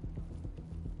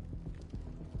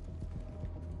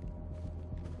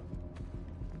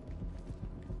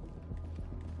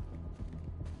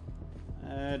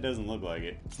 It doesn't look like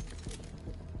it.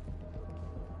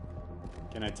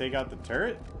 Can I take out the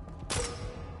turret?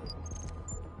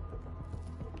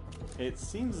 It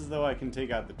seems as though I can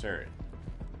take out the turret.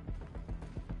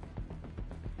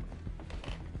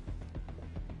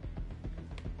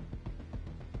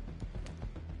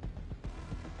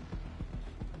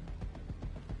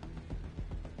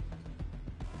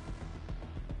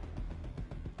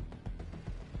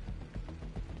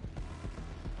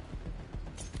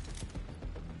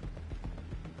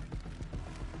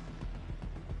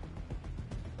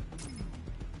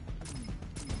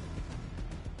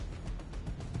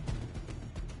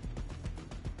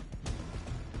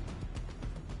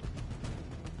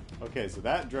 Okay, so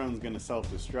that drone's gonna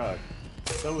self-destruct.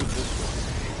 So is this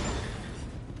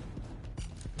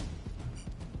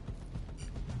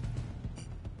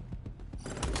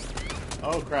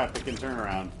one. Oh crap, it can turn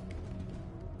around.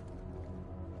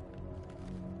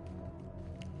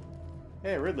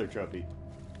 Hey, a Riddler trophy.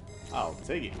 I'll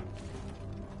take it.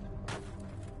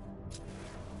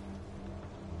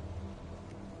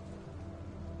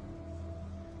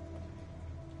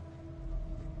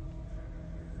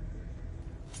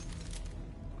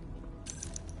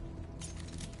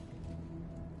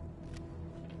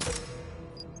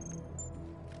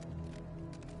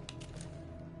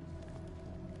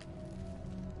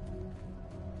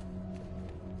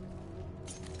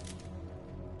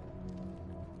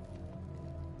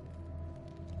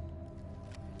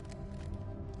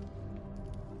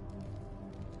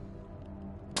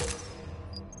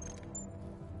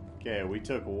 Okay, we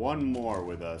took one more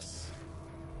with us,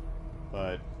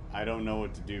 but I don't know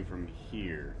what to do from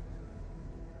here.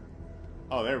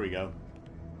 Oh, there we go.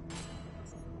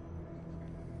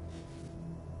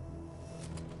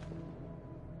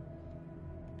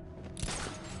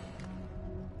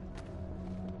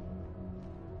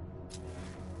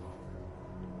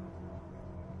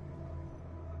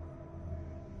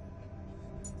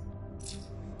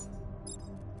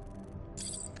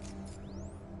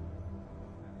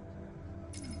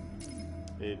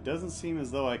 It doesn't seem as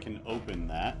though I can open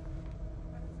that.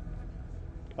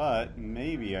 But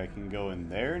maybe I can go in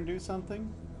there and do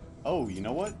something? Oh, you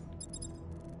know what?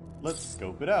 Let's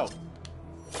scope it out.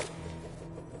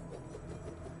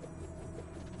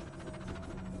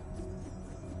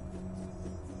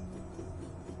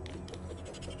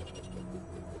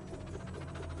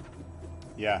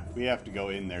 Yeah, we have to go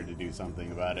in there to do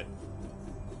something about it.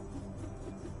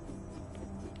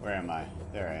 Where am I?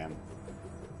 There I am.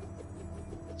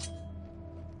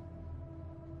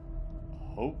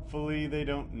 Hopefully they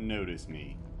don't notice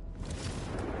me.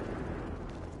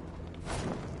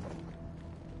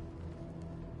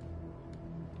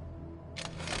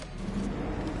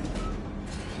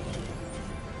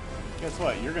 Guess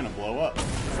what? You're gonna blow up the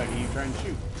second you try and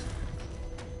shoot.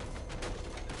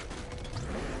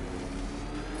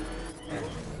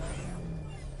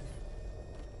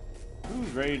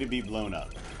 Who's ready to be blown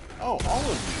up? Oh, all of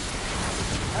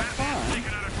you. Have fun.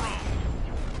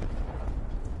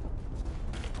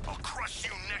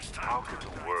 How can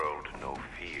the world know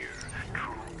fear,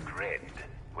 true dread,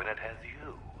 when it has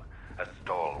you? A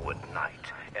stalwart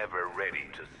knight, ever ready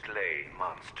to slay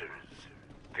monsters.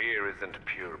 Fear isn't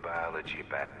pure biology,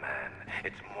 Batman.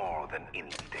 It's more than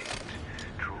instinct.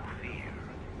 True fear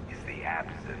is the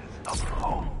absence of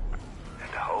hope.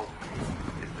 And hope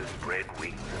is the spread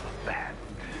wings of a bat,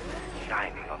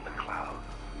 shining on the clouds.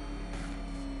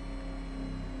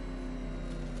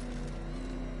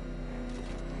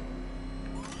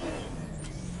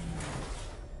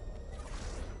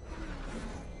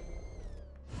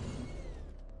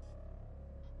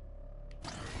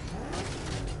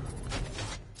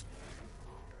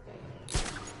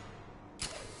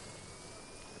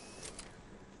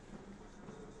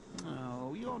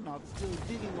 You're not still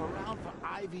digging around for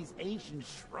Ivy's ancient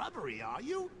shrubbery, are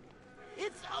you?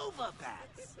 It's over,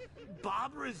 Bats.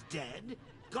 Barbara's dead,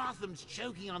 Gotham's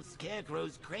choking on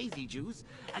Scarecrow's crazy juice,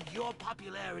 and your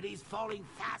popularity's falling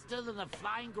faster than the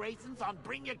Flying Graysons on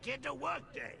Bring Your Kid to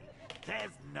Work Day.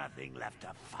 There's nothing left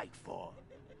to fight for.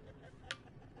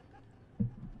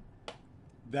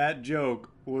 That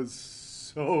joke was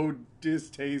so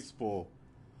distasteful.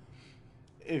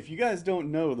 If you guys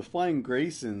don't know, the Flying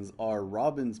Graysons are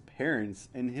Robin's parents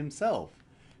and himself.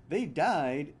 They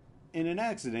died in an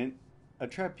accident, a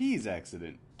trapeze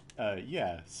accident.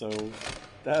 Yeah, so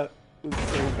that was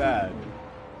so bad.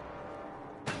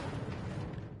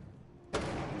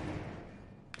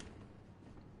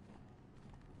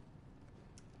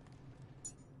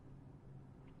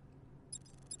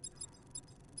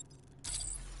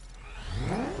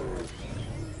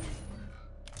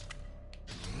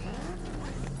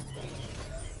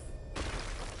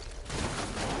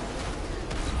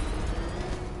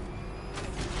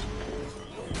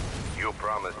 You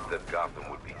promised that Gotham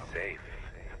would be safe,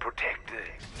 protected.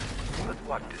 But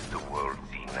what does the world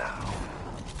see now?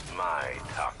 My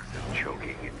toxin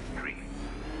choking its streets,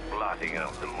 blotting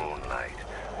out the moonlight,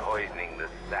 poisoning the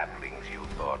saplings you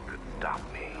thought could stop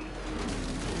me.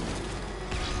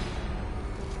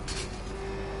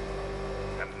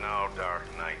 And now, Dark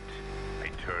Knight, I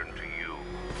turn to you.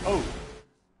 Oh,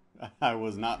 I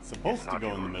was not supposed It's to not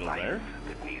go in the your middle life there.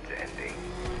 that needs ending.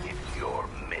 It's your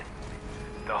myth.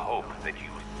 The hope that you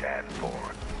stand for.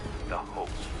 The hope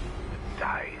that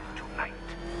dies tonight.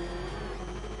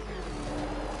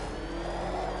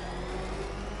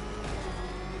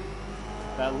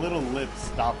 That little lip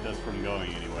stopped us from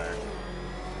going anywhere.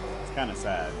 It's kind of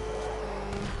sad.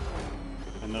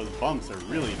 And those bumps are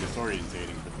really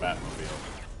disorientating for the Batmobile.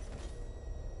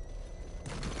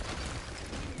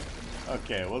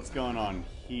 Okay, what's going on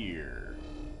here?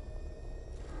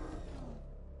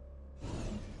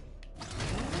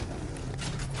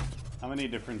 How many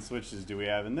different switches do we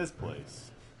have in this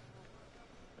place?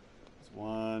 There's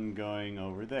one going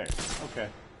over there. Okay.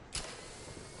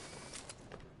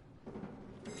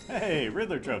 Hey,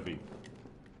 Riddler trophy.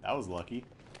 That was lucky.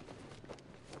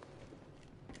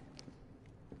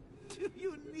 Do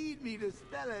you need me to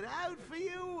spell it out for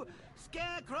you?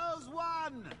 Scarecrow's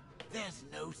won! There's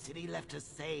no city left to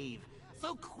save.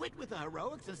 So quit with the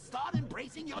heroics and start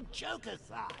embracing your Joker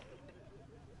side.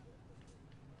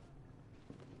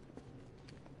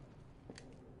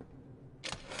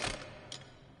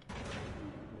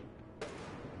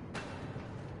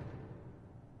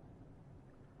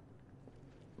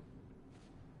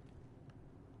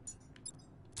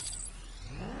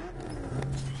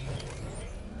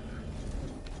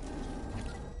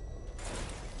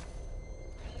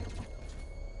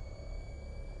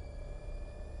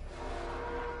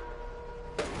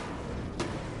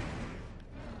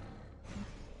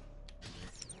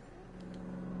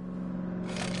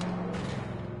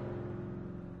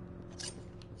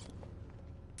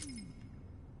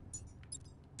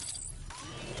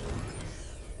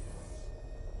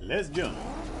 Let's jump.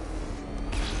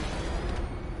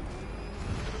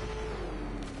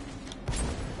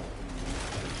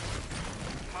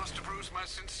 Master Bruce, my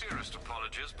sincerest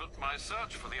apologies, but my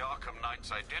search for the Arkham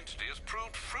Knight's identity has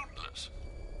proved fruitless.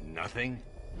 Nothing?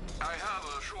 I have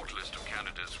a short list of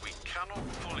candidates we cannot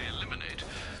fully eliminate,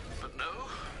 but no,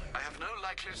 I have no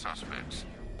likely suspects.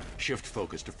 Shift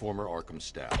focus to former Arkham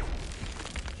staff.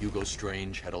 Hugo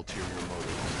Strange had ulterior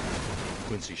motives.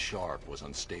 Quincy Sharp was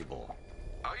unstable.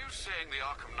 Are you saying the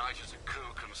Arkham Knight is a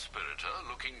co-conspirator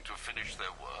looking to finish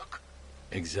their work?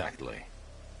 Exactly.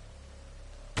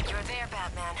 You're there,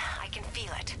 Batman. I can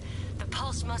feel it. The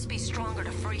pulse must be stronger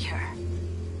to free her.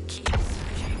 Keep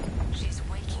searching. She's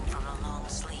waking from a long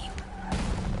sleep.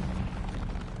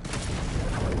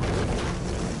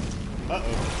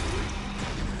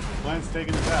 Uh-oh. Plan's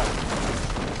taking us out.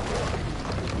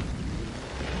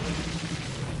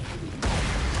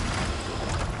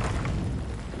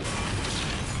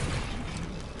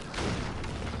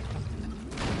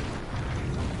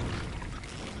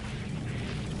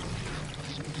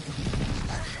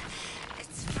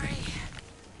 It's free.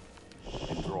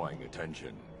 And drawing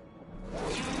attention.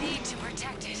 You need to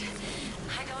protect it.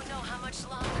 I don't know how much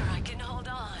longer I can hold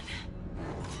on.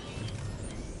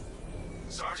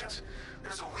 Sergeant,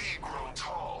 there's a weed grown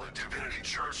tall in Divinity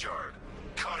Churchyard.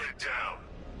 Cut it down.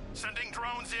 Sending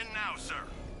drones in now, sir.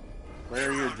 Where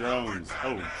are your drones?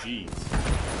 Oh, jeez.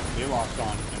 They locked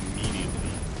on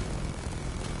immediately.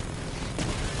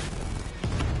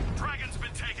 Dragon's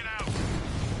been taken out.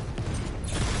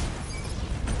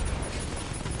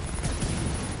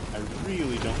 I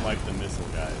really don't like the missile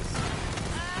guys.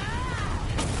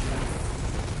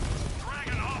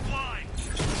 Dragon offline.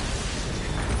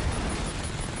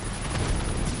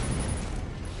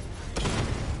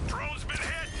 Drone's been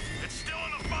hit. It's still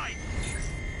in the fight.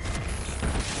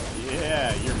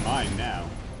 Yeah, you're mine now.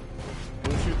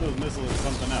 Go shoot those missiles at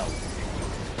something else.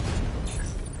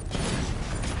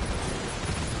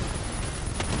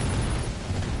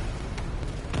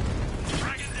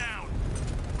 Dragon down.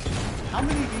 How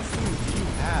many of these things do you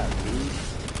have, dude?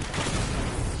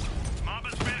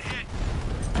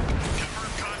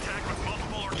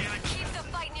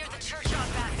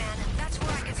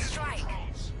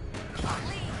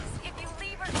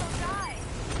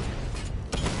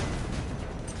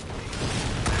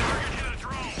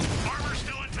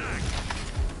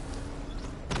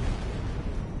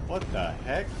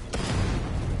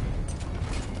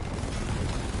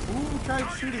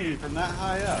 tried shooting me from that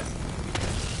high up?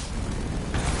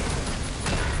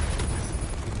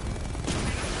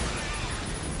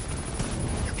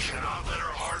 You cannot let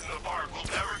her harden the bark. We'll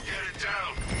never get it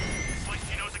down. It's like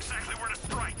she knows exactly where to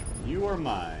strike. You are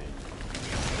mine.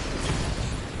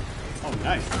 Oh,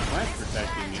 nice. The plant's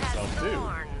protecting itself, too.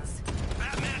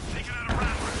 Batman's taking out a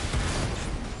rattler.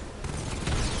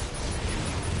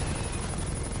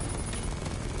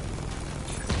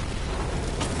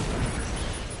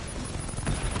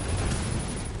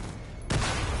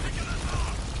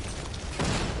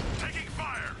 Taking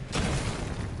fire.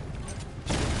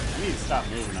 I need to stop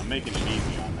moving. I'm making it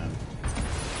easy on them.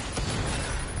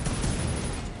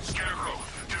 Scarecrow,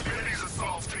 Divinity's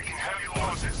assault's taking heavy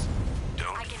losses.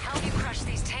 I can help you crush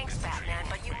these tanks, Batman,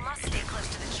 but you must stay close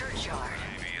to the churchyard.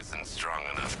 Ivy isn't strong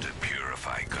enough to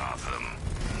purify Gotham.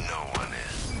 No one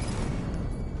is.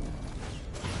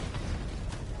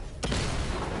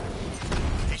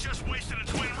 He's just wasted a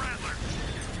twin rattler.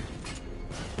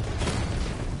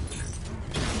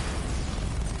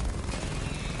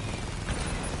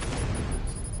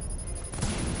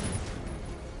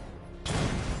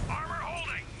 Armor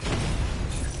holding.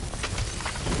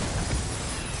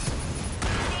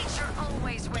 Nature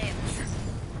always wins.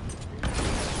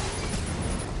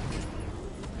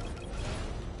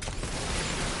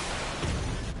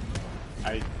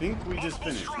 I think we just Multiple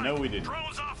finished. strike. No, we didn't.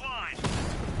 Drones offline.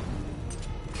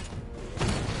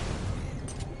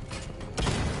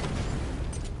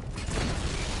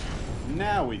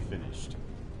 Now we finished.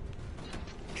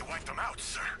 You wiped them out,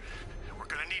 sir. We're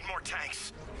gonna need more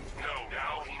tanks. No,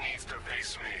 now he needs to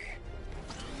face me.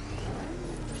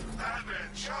 Batman,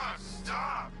 just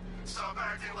stop! Stop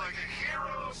acting like a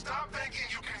hero. Stop thinking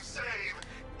you can save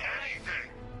anything.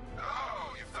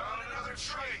 Oh, you found another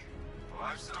trait. Well,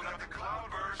 I've still got the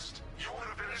cloudburst. You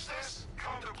want to finish this?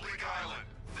 Come to Bleak Island.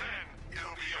 Then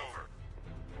it'll be over.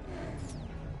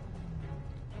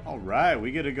 All right,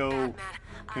 we get to go Batman,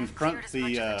 I've confront cleared as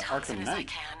much the of the toxin Arkham as I Knight.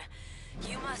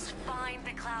 can. You must find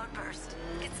the cloudburst.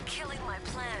 It's killing my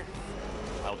plans.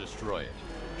 I'll destroy it.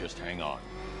 Just hang on.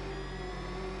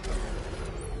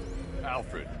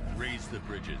 Alfred, raise the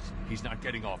bridges. He's not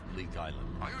getting off Bleak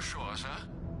Island. Are you sure, sir?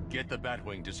 Get the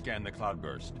Batwing to scan the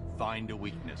cloudburst. Find a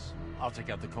weakness. I'll take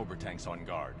out the Cobra tanks on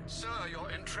guard. Sir,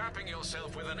 you're entrapping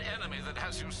yourself with an enemy that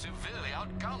has you severely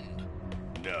outgunned.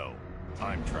 No,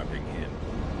 I'm trapping him.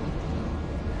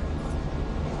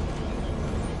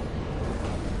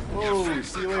 Whoa,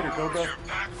 see you later, Cobra. You're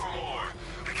back for more.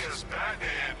 Because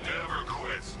Batman never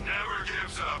quits, never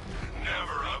gives up,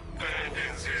 never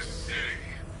abandons his city.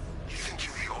 You think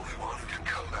you're the only one who can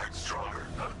come back stronger,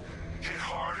 huh? Hit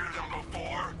harder than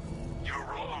before? You're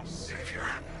wrong, Savior.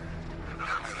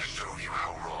 I'm gonna show you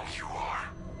how wrong you are.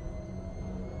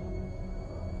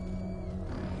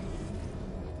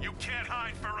 You can't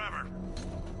hide forever.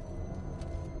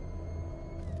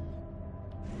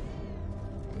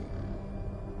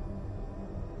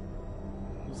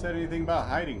 Who said anything about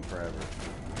hiding forever?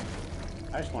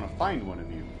 I just want to find one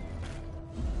of you.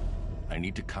 I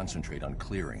need to concentrate on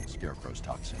clearing Scarecrow's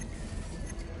toxin.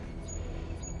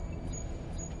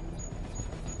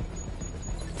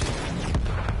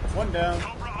 One down.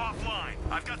 Cobra offline.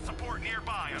 I've got support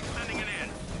nearby. I'm sending it in.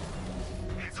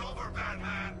 It's over,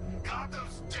 Batman.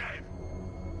 Gotham's dead.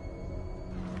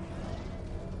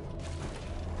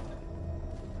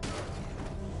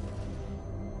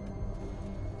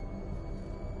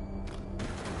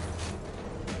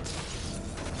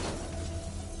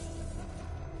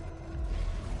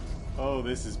 Oh,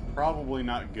 this is probably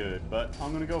not good, but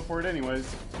I'm gonna go for it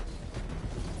anyways.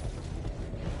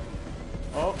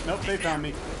 Oh, nope, they found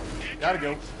me. Gotta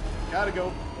go. Gotta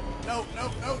go. No,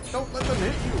 no, no, don't let them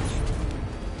hit you.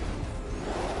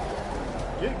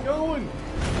 Get going.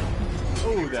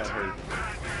 Oh, that hurt.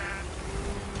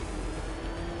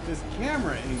 This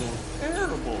camera angle is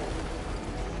terrible.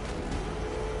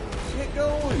 Get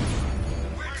going.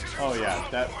 Oh yeah,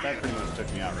 that pretty much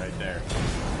took me out right there.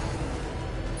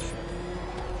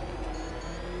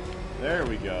 There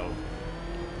we go.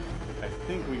 I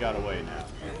think we got away now.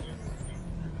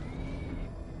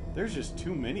 There's just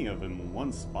too many of them in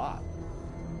one spot.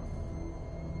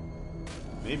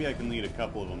 Maybe I can lead a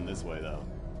couple of them this way, though.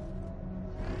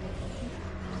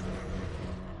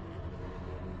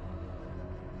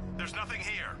 There's nothing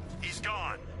here. He's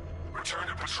gone. Return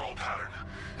to patrol pattern.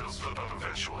 It'll slip up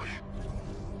eventually.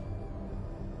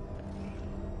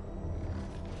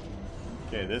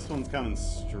 Okay, this one's coming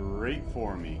straight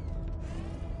for me.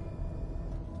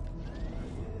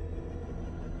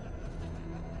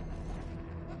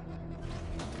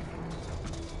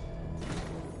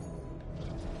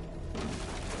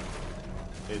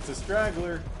 It's a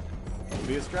straggler. Don't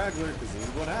be a straggler, because this is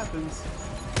what happens.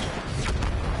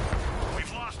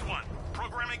 We've lost one.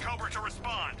 Programming Cobra to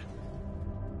respond.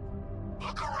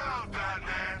 Look around,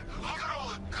 Batman. Look at all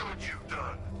the good you've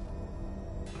done.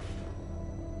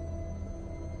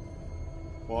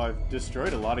 Well, I've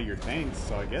destroyed a lot of your tanks,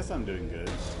 so I guess I'm doing good.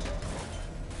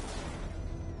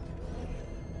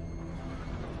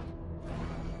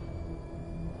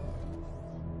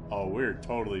 Oh, we're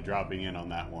totally dropping in on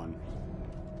that one.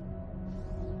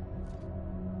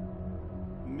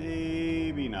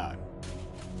 Maybe not.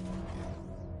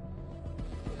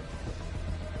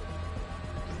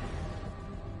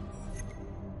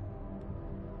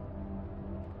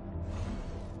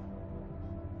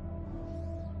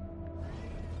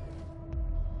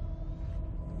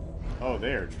 Oh,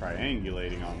 they're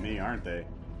triangulating on me, aren't they?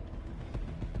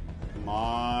 Come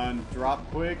on, drop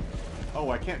quick.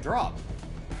 Oh, I can't drop.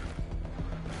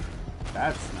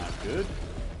 That's not good.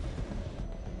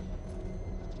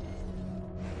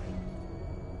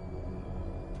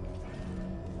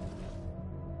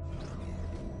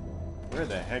 Where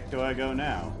the heck do I go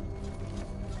now?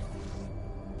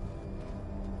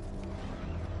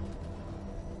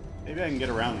 Maybe I can get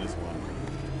around this one.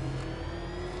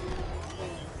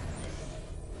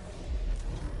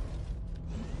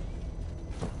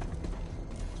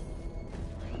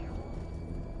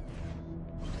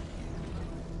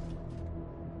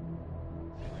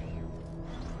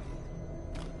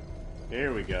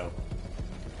 Here we go.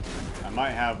 I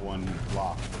might have one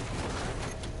locked.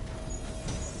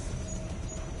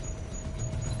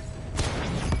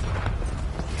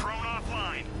 Drone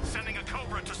offline. Sending a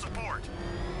Cobra to support.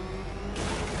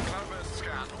 Cloudburst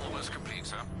scan almost complete,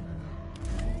 sir.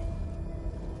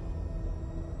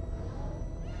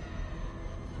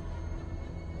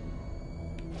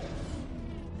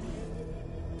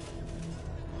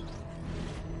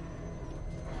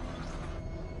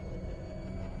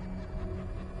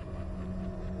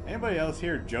 Anybody else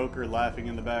hear Joker laughing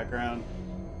in the background?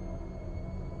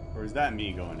 Or is that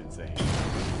me going insane?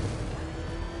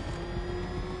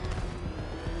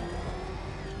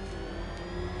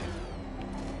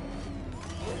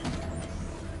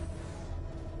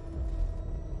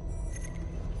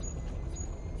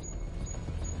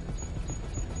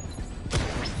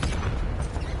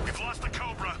 We've lost the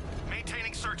Cobra.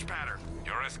 Maintaining search pattern.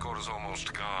 Your escort is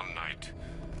almost gone, Knight.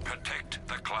 Protect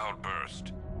the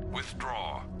Cloudburst.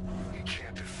 Withdraw. You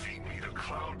can't defeat me. The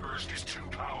Cloudburst is too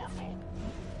powerful.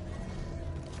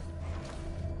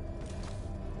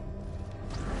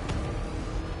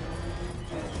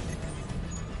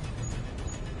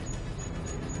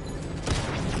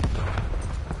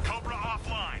 Cobra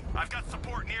offline. I've got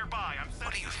support nearby.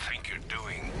 What do you think you're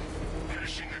doing?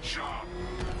 Finishing the job.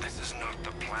 This is not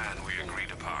the plan we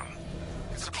agreed upon.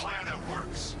 It's a plan that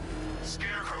works.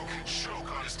 Scarecrow can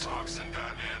choke on his toxin,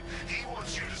 Batman. He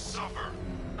wants you to suffer.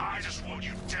 I just want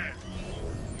you dead.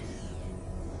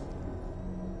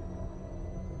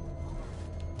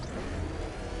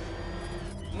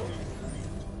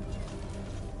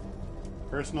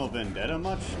 Personal vendetta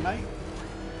much, Knight?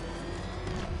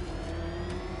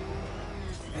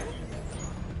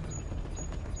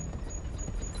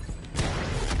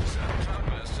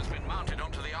 Cloudburst has been mounted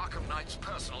onto the Arkham Knight's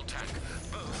personal tank.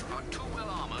 Both are too well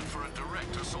armored for a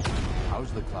direct assault.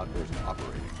 How's the Cloudburst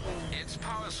operating? Its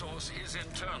power source is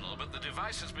internal, but the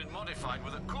device has been modified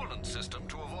with a coolant system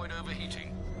to avoid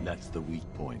overheating. That's the weak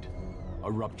point.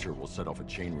 A rupture will set off a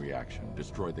chain reaction,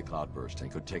 destroy the Cloudburst,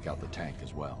 and could take out the tank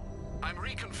as well. I'm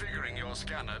reconfiguring your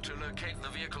scanner to locate the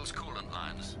vehicle's coolant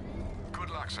lines.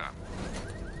 Good luck, sir.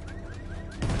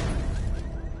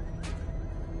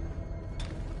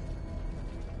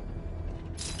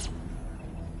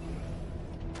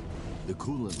 The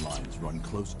coolant lines run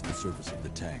close to the surface of the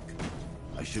tank.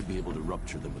 I should be able to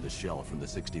rupture them with a shell from the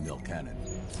 60mm cannon.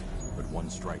 But one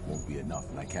strike won't be enough,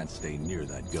 and I can't stay near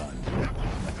that gun.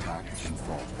 Attack and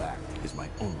fall back is my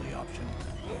only option.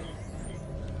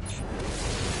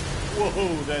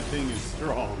 Whoa, that thing is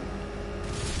strong.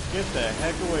 Get the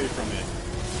heck away from it.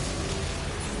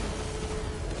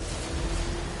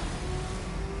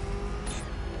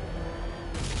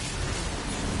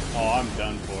 Oh, I'm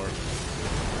done for.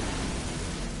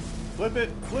 Flip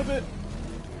it, flip it.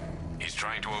 He's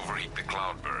trying to overheat the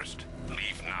Cloudburst.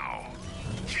 Leave now.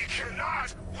 He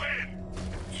cannot win!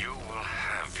 You will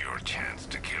have your chance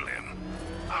to kill him.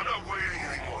 I'm not waiting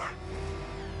anymore.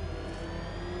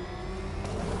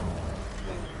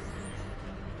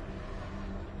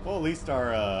 Well, at least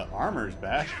our armor's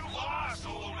back. You lost,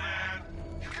 old man.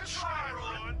 You can try,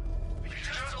 Ron. You're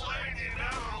just delaying the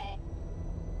inevitable.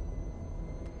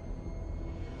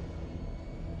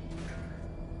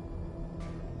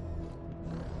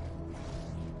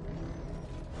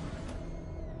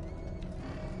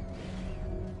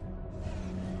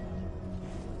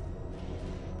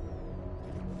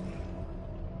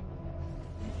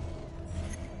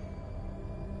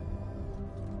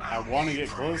 I want to get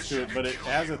close to it, but it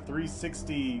has a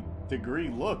 360-degree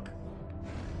look.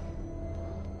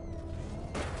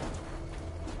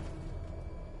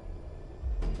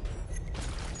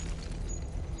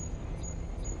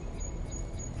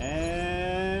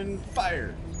 And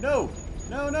fire. No!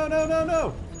 No, no, no, no,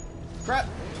 no! Crap!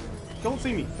 Don't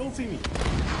see me! Don't see me!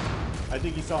 I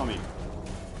think he saw me.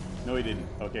 No, he didn't.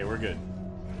 Okay, we're good.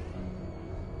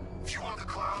 If you want the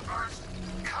cloud burst,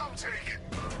 come take it.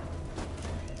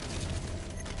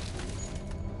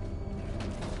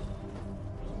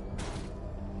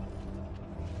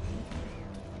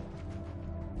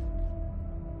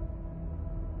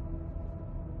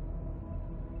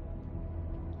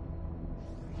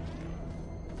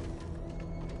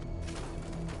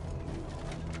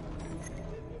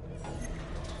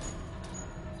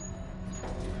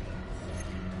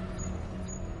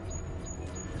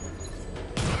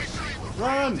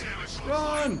 Run!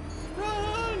 Run!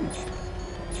 Run!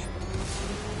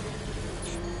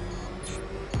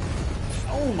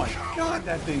 Oh my god,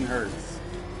 that thing hurts.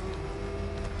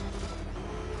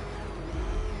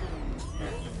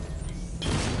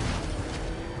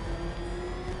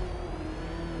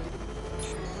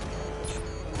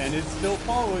 And it's still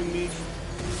following me.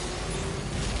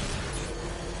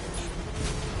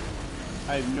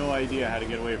 I have no idea how to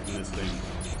get away from this thing.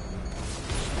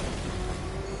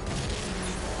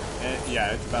 And yeah,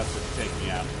 it's about to take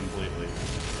me out completely.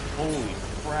 Holy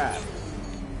crap.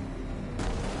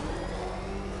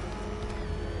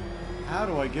 How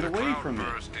do I get away from it? The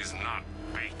cloudburst is not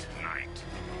bait tonight.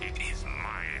 It is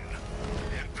mine.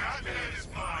 And Batman is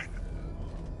mine.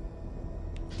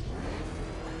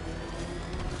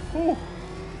 Whew.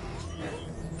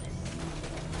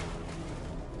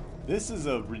 This is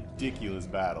a ridiculous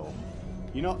battle.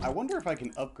 You know, I wonder if I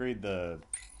can upgrade the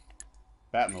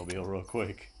Batmobile real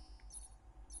quick.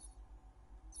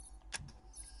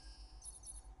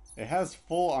 It has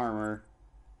full armor.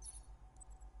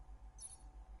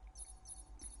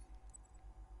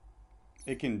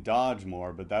 It can dodge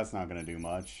more, but that's not going to do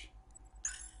much.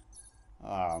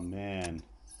 Oh, man.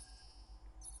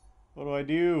 What do I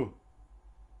do?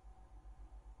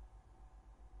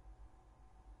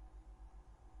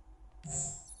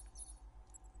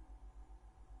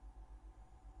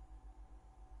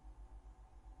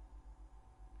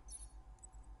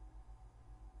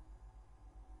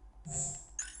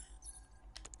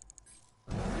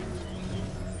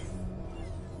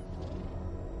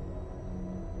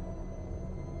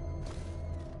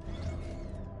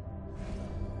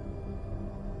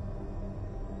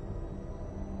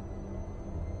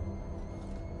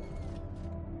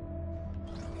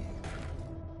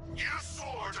 You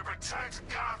swore to protect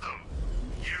Gotham.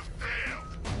 You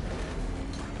failed.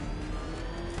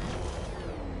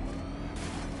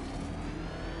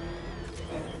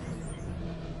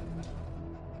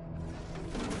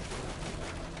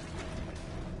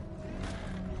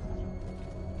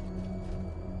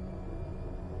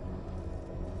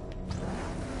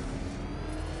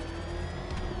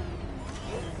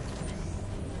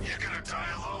 You're gonna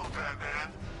die alone,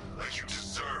 Batman, like you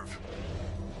deserve.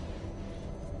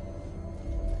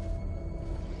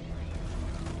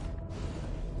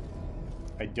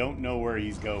 I don't know where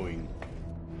he's going,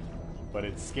 but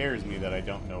it scares me that I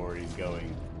don't know where he's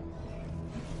going.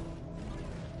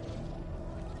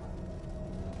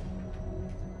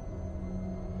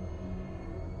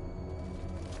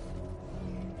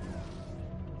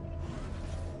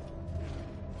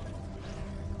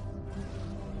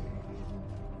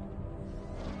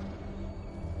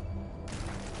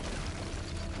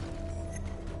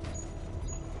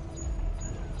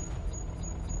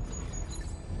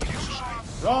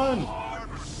 Run!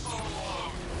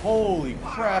 Holy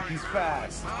crap, he's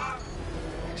fast.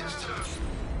 Just a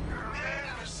man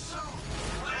in a suit,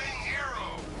 playing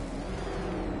hero.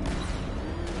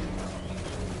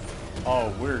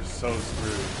 Oh, we're so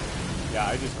screwed. Yeah,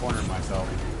 I just cornered myself.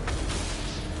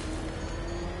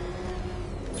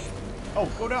 Oh,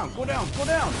 go down, go down, go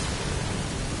down!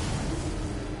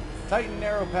 Tighten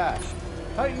narrow path.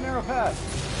 Tighten narrow path.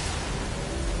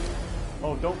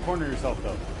 Oh, don't corner yourself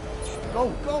though. Go,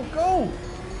 go, go!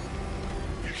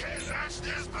 You can't match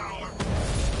this power.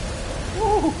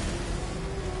 Woo!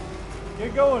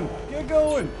 Get going, get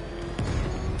going!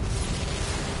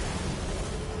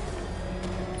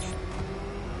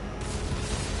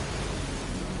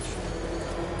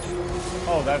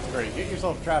 Oh, that's great. Get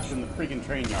yourself trapped in the freaking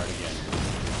train yard again.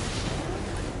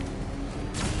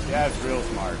 Yeah, it's real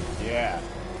smart. Yeah.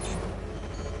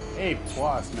 A+,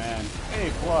 man.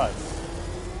 A+.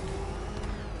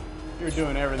 You're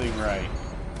doing everything right.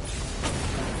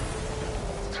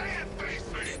 Stay and face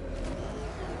me.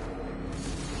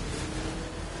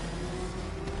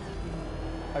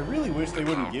 I really wish they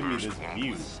wouldn't give me this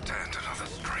view. Stand another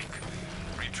strike.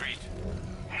 Retreat.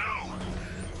 No.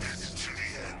 This is to the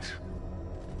end.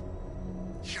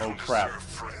 You Oh don't crap. deserve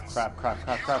friends. Crap, crap,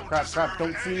 crap, You crap, crap, crap.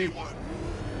 Don't deserve see me. anyone.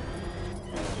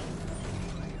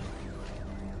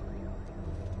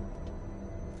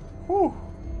 Whew.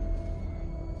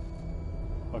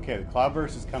 Okay, the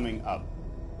cloudburst is coming up.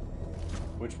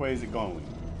 Which way is it going?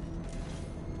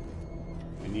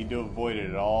 I need to avoid it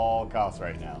at all costs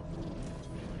right now.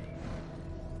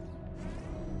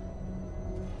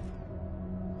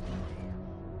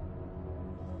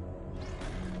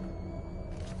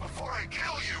 Before I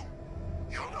kill you,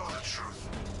 you'll know the truth.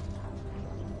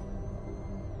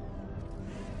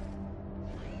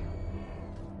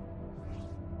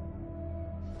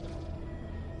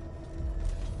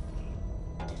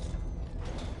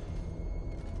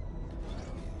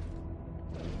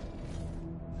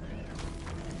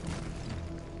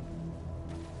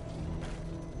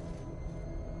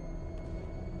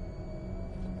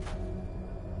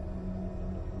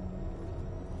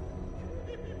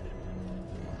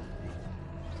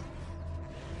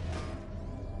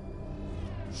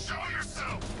 Show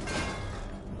yourself!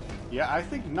 Yeah, I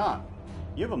think not.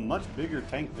 You have a much bigger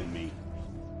tank than me.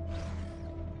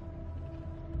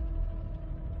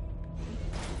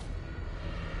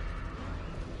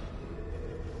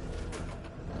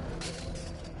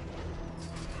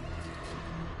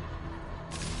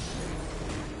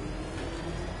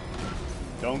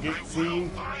 Don't get seen.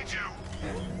 Find you!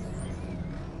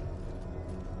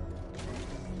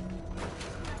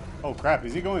 Oh crap,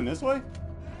 is he going this way?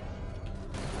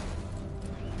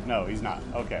 No, he's not.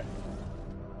 Okay.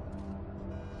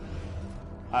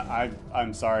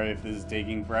 I'm sorry if this is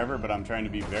taking forever, but I'm trying to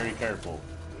be very careful.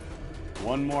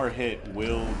 One more hit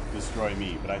will destroy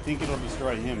me, but I think it'll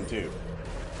destroy him too.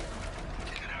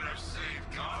 Never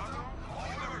save Gotham? All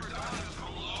you've ever done is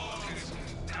prolong its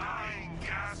dying,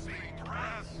 gasping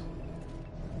breath.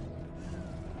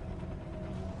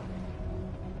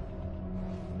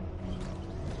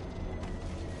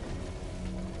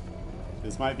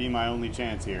 This might be my only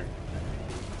chance here.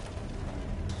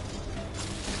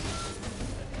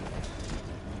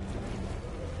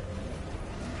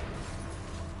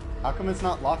 How come it's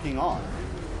not locking on?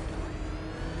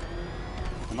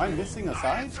 Am I missing a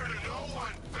side? Answer to no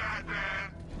one,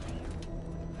 Batman!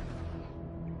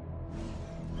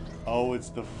 Oh, it's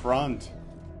the front.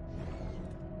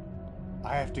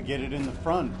 I have to get it in the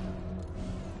front.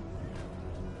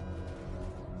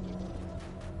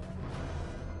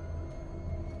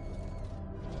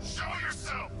 Show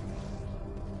yourself!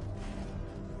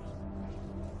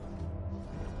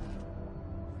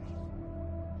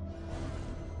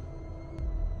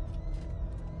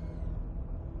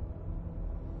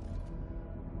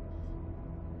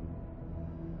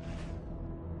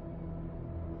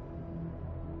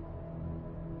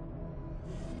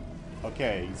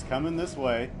 Okay, he's coming this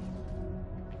way.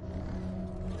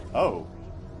 Oh,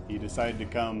 he decided to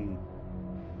come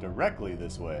directly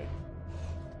this way.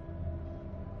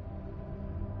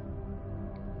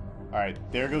 Alright,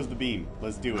 there goes the beam.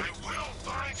 Let's do it. I will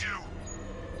find you!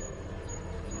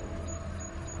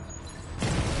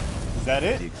 Is that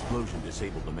The it? explosion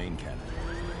disabled the main cannon.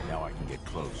 Now I can get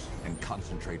close and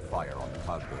concentrate fire on the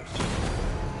cloudburst.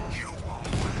 You won't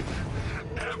win.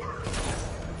 Ever.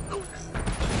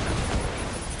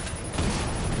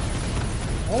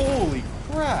 Holy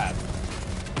crap!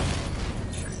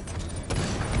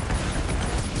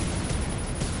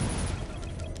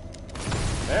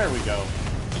 There we go.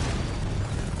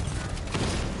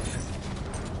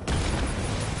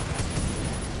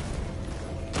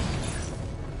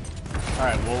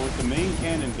 Alright, well with the main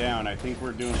cannon down, I think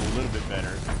we're doing a little bit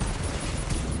better.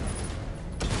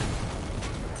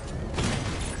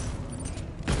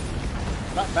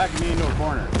 Stop backing me into a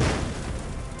corner.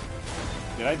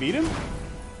 Did I beat him?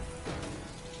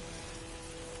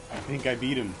 I think I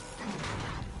beat him.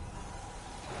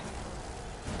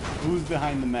 Who's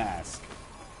behind the mask?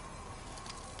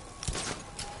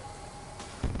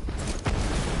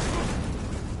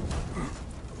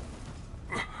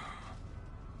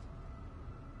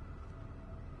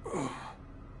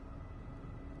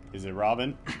 Is it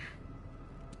Robin?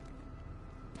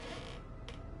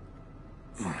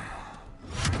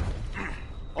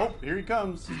 Oh, here he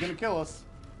comes. He's gonna kill us.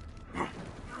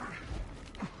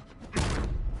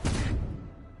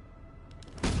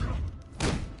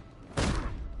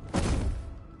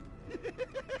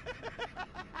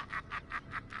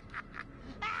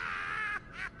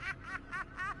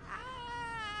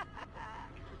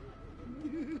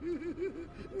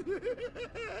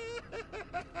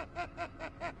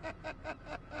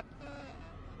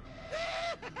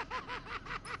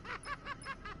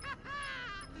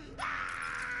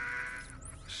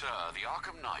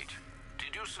 Arkham Knight.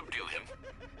 Did you subdue him?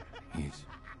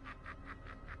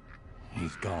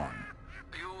 He's gone.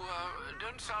 You,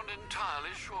 don't sound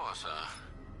entirely sure, sir.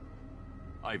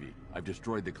 Ivy, I've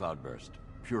destroyed the cloudburst.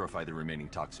 Purify the remaining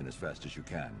toxin as fast as you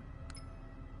can.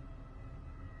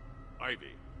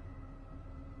 Ivy.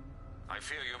 I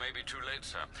fear you may be too late,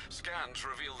 sir. Scans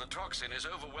reveal the toxin is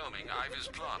overwhelming Ivy's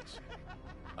plants.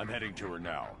 I'm heading to her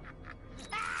now.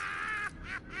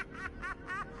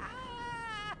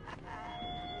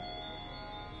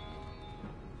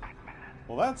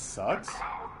 Well, that sucks.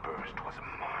 Cloudburst was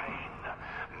mine.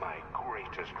 My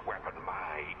greatest weapon,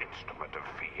 my instrument of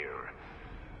fear.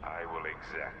 I will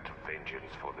exact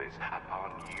vengeance for this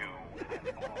upon you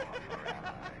and all your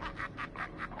allies.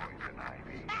 Poison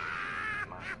Ivy.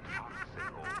 My toxin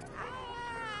overwhelms her.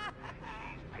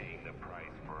 She's paying the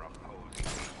price for opposing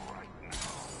me right now.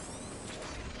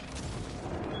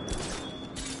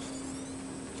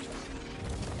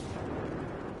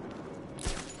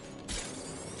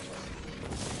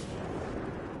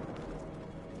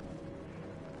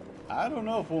 I don't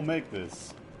know if we'll make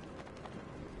this.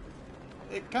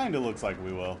 It kind of looks like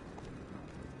we will.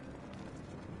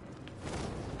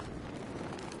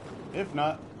 If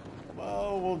not,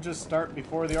 well, we'll just start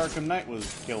before the Arkham Knight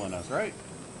was killing us, right?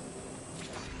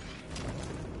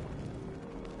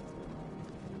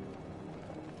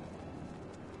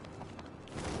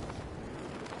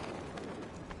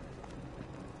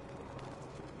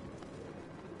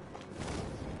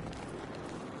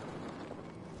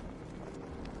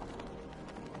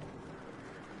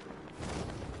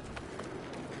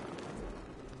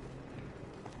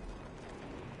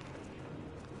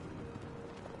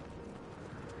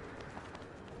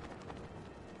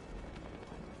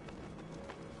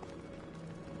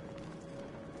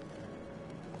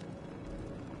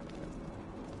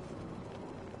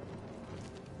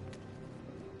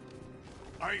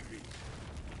 Ivy.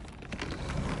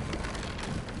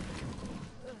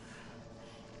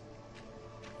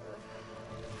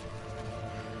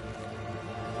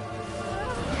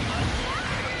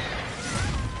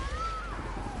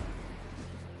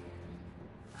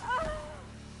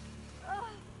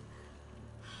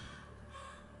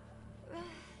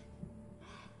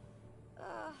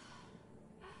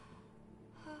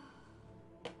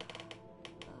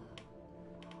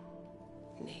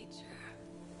 Nature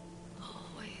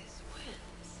always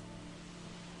wins.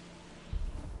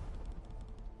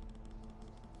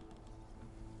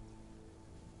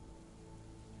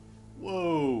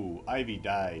 Whoa, Ivy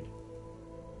died.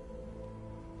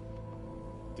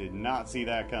 Did not see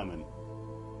that coming.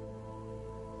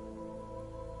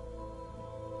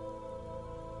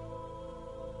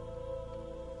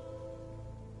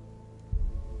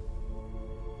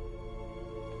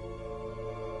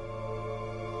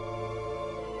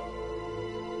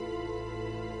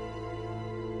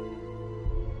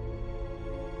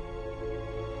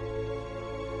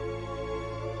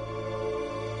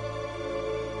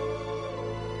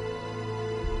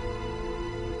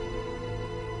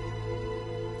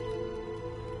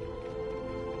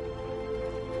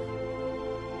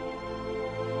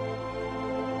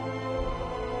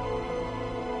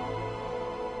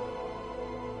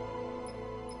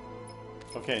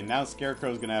 Okay, now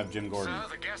Scarecrow's gonna have Jim Gordon. Sir,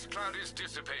 the gas cloud is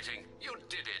dissipating. You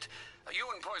did it. You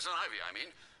and Poison Ivy, I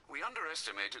mean. We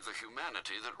underestimated the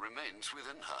humanity that remains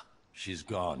within her. She's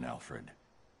gone, Alfred.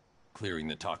 Clearing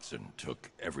the toxin took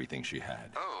everything she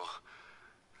had. Oh,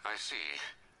 I see.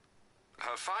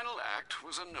 Her final act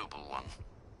was a noble one.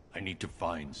 I need to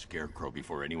find Scarecrow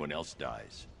before anyone else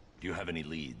dies. Do you have any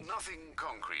leads? Nothing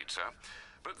concrete, sir.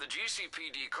 But the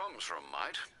GCPD comms room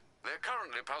might. They're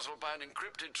currently puzzled by an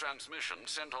encrypted transmission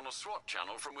sent on a SWAT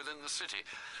channel from within the city.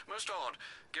 Most odd,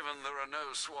 given there are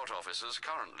no SWAT officers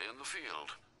currently in the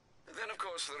field. Then, of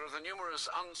course, there are the numerous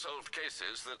unsolved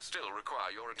cases that still require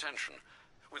your attention.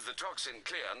 With the toxin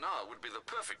clear, now would be the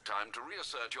perfect time to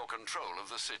reassert your control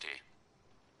of the city.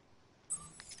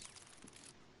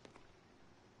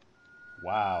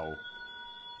 Wow.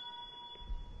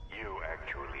 You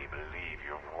actually believe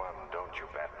you've won, don't you,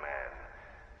 Batman?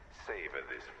 Savor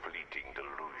this fleeting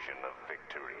delusion of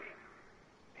victory.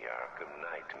 The Arkham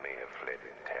Knight may have fled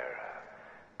in terror,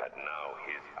 but now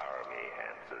his army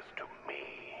answers to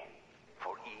me.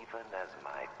 For even as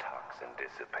my toxin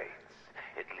dissipates,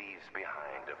 it leaves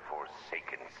behind a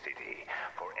forsaken city,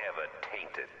 forever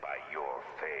tainted by your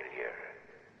failure.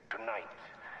 Tonight,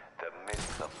 the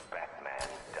myth of Batman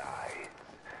dies,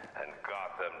 and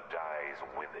Gotham dies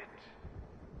with it.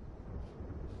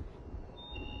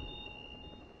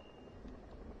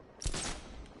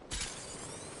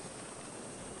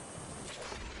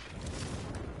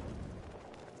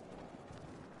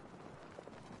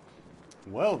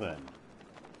 Well then,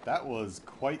 that was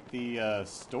quite the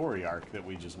story arc that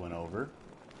we just went over.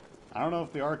 I don't know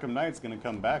if the Arkham Knight's going to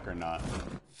come back or not.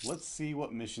 Let's see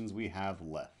what missions we have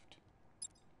left.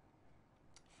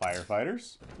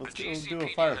 Firefighters? Let's do a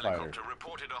GCPD firefighter. helicopter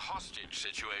reported a hostage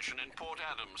situation in Port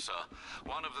Adams, sir.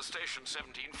 One of the Station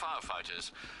 17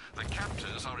 firefighters. The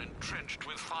captors are entrenched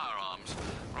with firearms.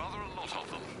 Rather a lot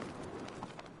of them.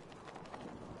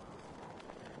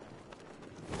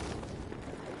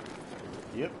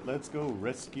 Yep, let's go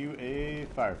rescue a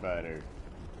firefighter.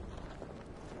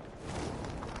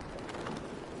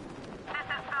 This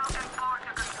is Falcon 4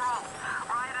 to control.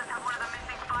 Rioters have one of the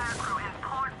missing fire crew in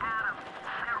Port Adams.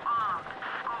 They're armed.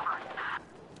 Over.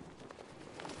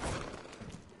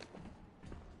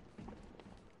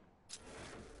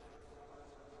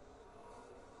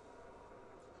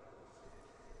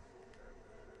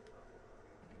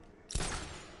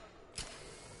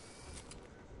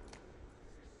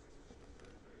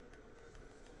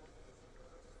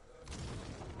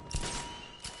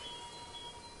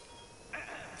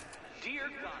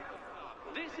 Dear Gotham,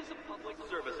 this is a public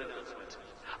service announcement.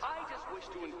 I just wish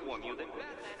to inform you that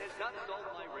Batman has not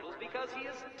solved my riddles because he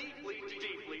is deeply,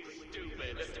 deeply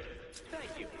stupid.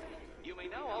 Thank you. You may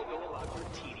now all go about your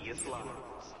tedious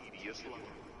lives.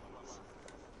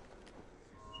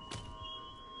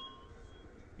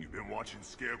 You've been watching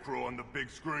Scarecrow on the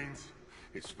big screens?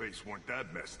 His face weren't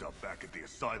that messed up back at the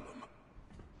asylum.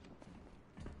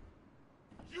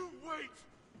 You wait!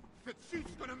 The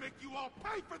chief's gonna make you all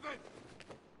pay for this!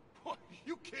 What,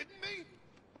 you kidding me?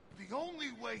 The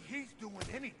only way he's doing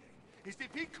anything is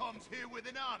if he comes here with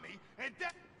an army and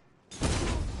that...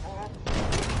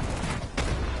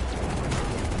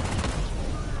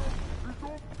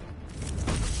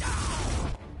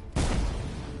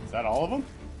 Is that all of them?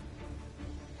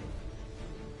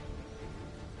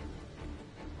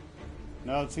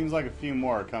 No, it seems like a few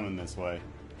more are coming this way.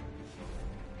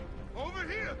 Over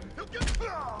here! He'll get...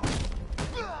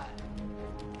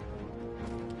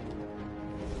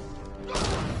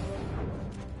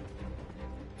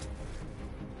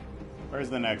 Where's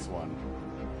the next one?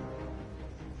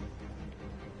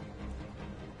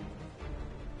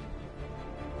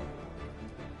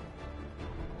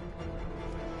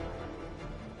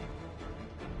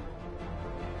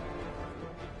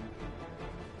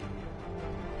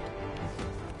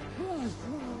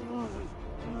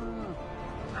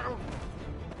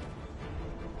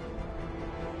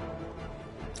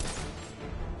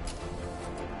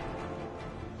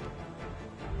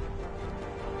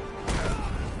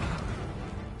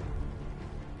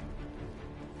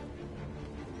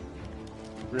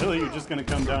 Really? You're just gonna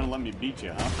come down and let me beat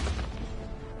you, huh?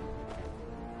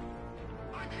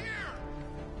 I'm here!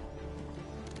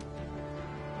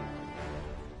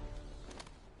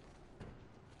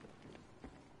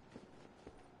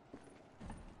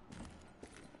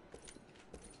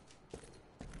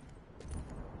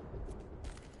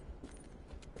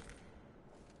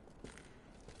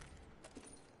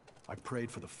 I prayed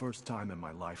for the first time in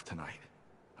my life tonight.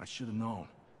 I should have known.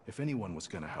 If anyone was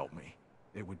gonna help me,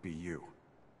 it would be you.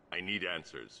 I need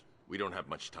answers. We don't have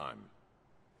much time.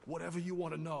 Whatever you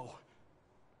want to know.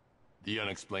 The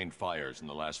unexplained fires in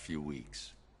the last few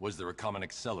weeks. Was there a common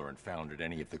accelerant found at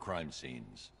any of the crime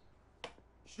scenes?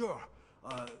 Sure.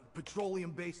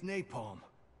 Petroleum-based napalm.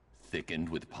 Thickened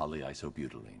with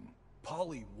polyisobutylene.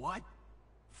 Polly what?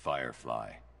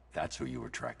 Firefly. That's who you were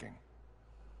tracking.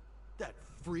 That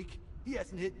freak. He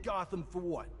hasn't hit Gotham for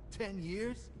what, 10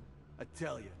 years? I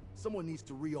tell you, someone needs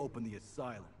to reopen the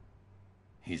asylum.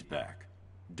 He's back.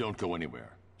 Don't go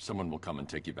anywhere. Someone will come and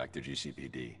take you back to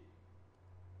GCPD.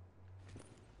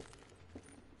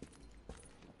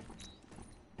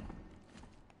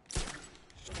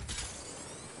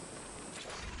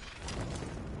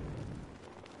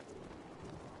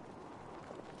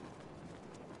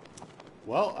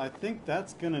 Well, I think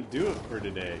that's gonna do it for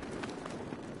today.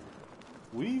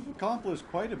 We've accomplished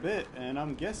quite a bit, and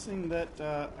I'm guessing that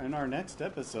in our next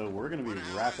episode, we're gonna be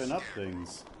wrapping up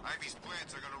things. Ivy's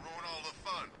plans are gonna ruin all the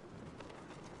fun.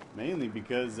 Mainly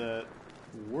because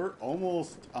we're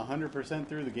almost 100%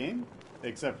 through the game,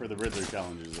 except for the Riddler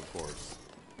challenges, of course.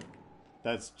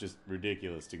 That's just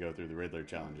ridiculous to go through the Riddler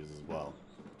challenges as well.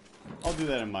 I'll do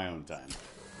that in my own time.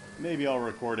 Maybe I'll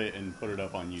record it and put it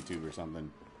up on YouTube or something.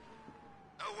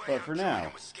 But for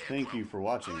now, thank you for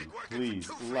watching.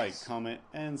 Please like, comment,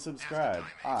 and subscribe.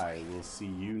 I will see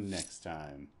you next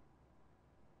time.